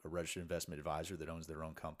 a registered investment advisor that owns their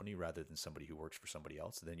own company rather than somebody who works for somebody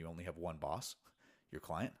else. Then you only have one boss, your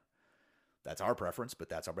client. That's our preference, but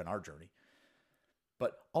that's been our journey.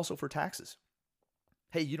 But also for taxes.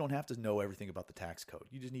 Hey, you don't have to know everything about the tax code.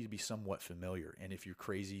 You just need to be somewhat familiar. And if you're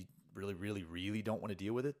crazy, really, really, really don't want to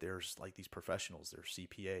deal with it, there's like these professionals. There's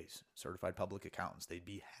CPAs, certified public accountants. They'd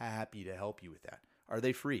be happy to help you with that. Are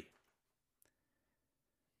they free?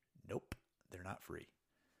 Nope, they're not free.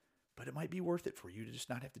 But it might be worth it for you to just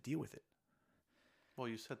not have to deal with it. Well,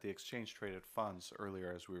 you said the exchange traded funds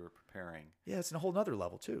earlier as we were preparing. Yeah, it's a whole nother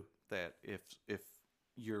level too. That if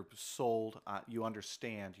you're sold, you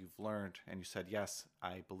understand, you've learned, and you said, yes,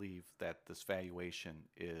 I believe that this valuation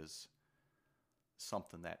is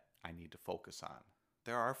something that I need to focus on.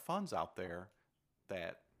 There are funds out there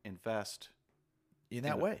that invest in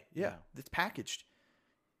that way. Yeah, it's packaged.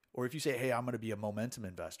 Or if you say, hey, I'm going to be a momentum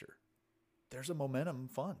investor, there's a momentum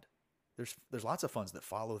fund. There's lots of funds that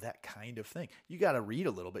follow that kind of thing. You got to read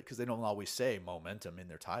a little bit because they don't always say momentum in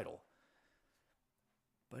their title.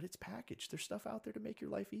 But it's packaged. There's stuff out there to make your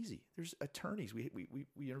life easy. There's attorneys. We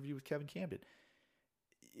interviewed with Kevin Camden.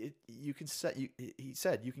 He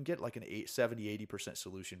said you can get like an 70-80%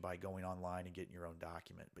 solution by going online and getting your own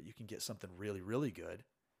document, but you can get something really, really good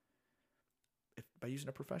by using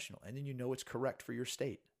a professional. And then you know it's correct for your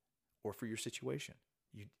state or for your situation.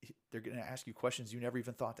 They're going to ask you questions you never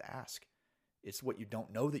even thought to ask. It's what you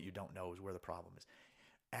don't know that you don't know is where the problem is.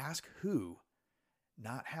 Ask who,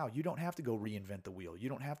 not how. You don't have to go reinvent the wheel. You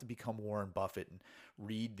don't have to become Warren Buffett and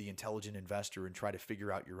read The Intelligent Investor and try to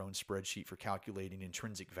figure out your own spreadsheet for calculating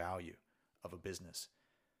intrinsic value of a business.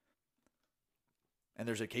 And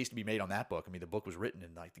there's a case to be made on that book. I mean, the book was written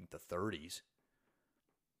in, I think, the 30s.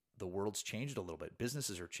 The world's changed a little bit.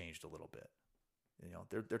 Businesses are changed a little bit. You know,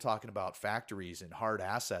 they're talking about factories and hard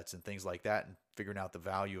assets and things like that and figuring out the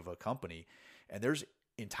value of a company. And there's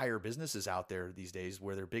entire businesses out there these days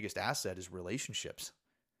where their biggest asset is relationships.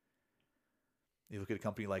 You look at a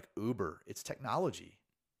company like Uber, it's technology.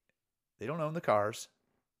 They don't own the cars.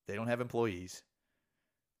 They don't have employees.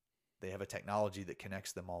 They have a technology that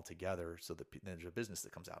connects them all together so that there's a business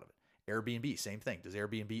that comes out of it. Airbnb, same thing. Does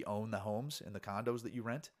Airbnb own the homes and the condos that you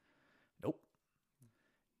rent? Nope.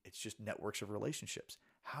 It's just networks of relationships.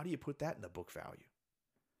 How do you put that in the book value?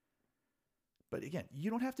 But again, you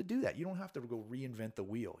don't have to do that. You don't have to go reinvent the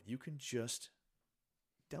wheel. You can just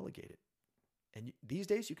delegate it. And these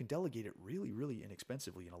days you can delegate it really, really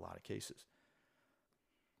inexpensively in a lot of cases.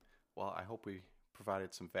 Well, I hope we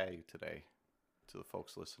provided some value today to the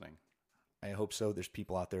folks listening. I hope so. There's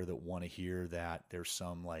people out there that want to hear that there's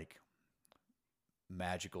some like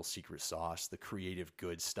magical secret sauce, the creative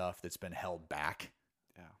good stuff that's been held back.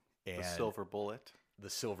 Yeah. And the silver bullet. The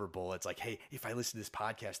silver bullet. It's like, hey, if I listen to this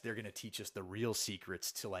podcast, they're going to teach us the real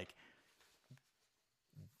secrets to like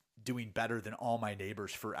doing better than all my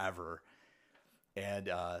neighbors forever. And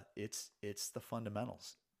it's the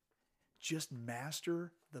fundamentals. Just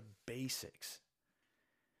master the basics.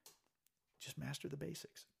 Just master the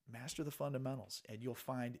basics. Master the fundamentals, and you'll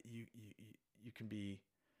find you can be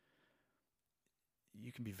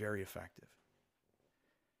very effective.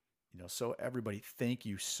 You know, so everybody, thank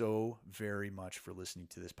you so very much for listening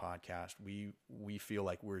to this podcast. We feel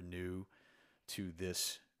like we're new to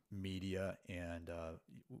this media, and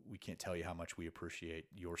we can't tell you how much we appreciate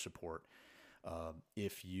your support.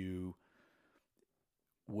 If you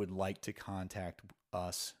would like to contact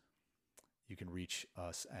us, you can reach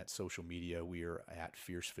us at social media. We are at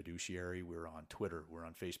Fierce Fiduciary. We're on Twitter. We're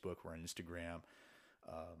on Facebook. We're on Instagram.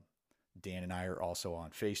 Dan and I are also on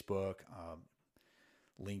Facebook,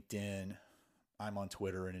 LinkedIn. I'm on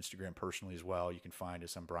Twitter and Instagram personally as well. You can find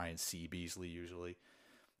us. I'm Brian C. Beasley usually.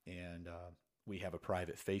 And we have a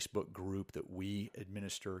private Facebook group that we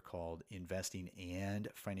administer called Investing and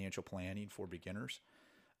Financial Planning for Beginners.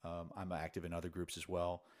 I'm active in other groups as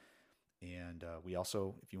well. And we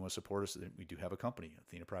also, if you want to support us, we do have a company,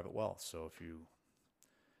 Athena Private Wealth. So if you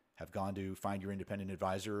have gone to find your independent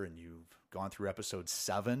advisor and you've gone through episode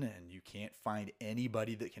 7 and you can't find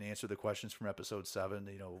anybody that can answer the questions from episode 7,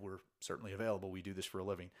 you know, we're certainly available. We do this for a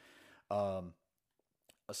living. I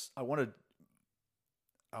want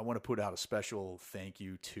to put out a special thank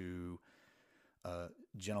you to a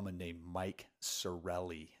gentleman named Mike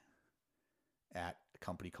Sorelli at a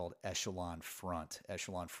company called Echelon Front.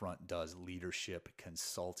 Echelon Front does leadership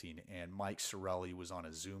consulting, and Mike Sorelli was on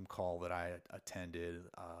a Zoom call that I attended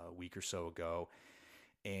a week or so ago,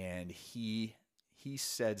 and he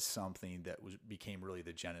said something that became really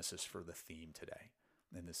the genesis for the theme today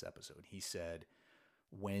in this episode. He said,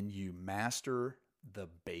 when you master the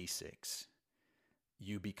basics,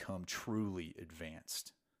 you become truly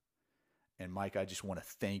advanced. And Mike, I just want to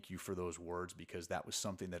thank you for those words, because that was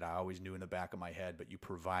something that I always knew in the back of my head, but you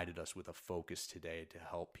provided us with a focus today to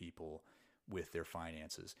help people with their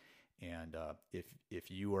finances. And if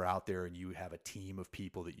you are out there and you have a team of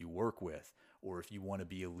people that you work with, or if you want to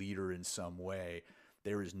be a leader in some way,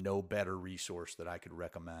 there is no better resource that I could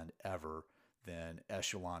recommend ever than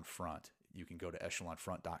Echelon Front. You can go to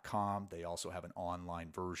echelonfront.com. They also have an online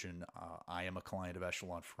version. I am a client of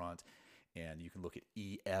Echelon Front. And you can look at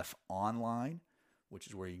EF Online, which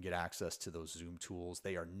is where you can get access to those Zoom tools.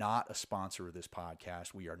 They are not a sponsor of this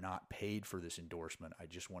podcast. We are not paid for this endorsement. I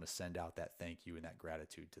just want to send out that thank you and that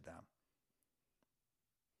gratitude to them.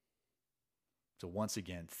 So once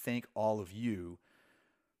again, thank all of you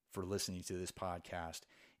for listening to this podcast.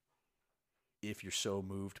 If you're so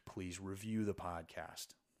moved, please review the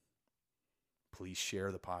podcast. Please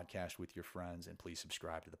share the podcast with your friends, and please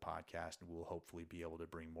subscribe to the podcast, and we'll hopefully be able to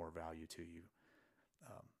bring more value to you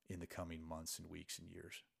in the coming months and weeks and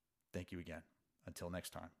years. Thank you again. Until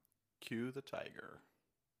next time. Cue the tiger.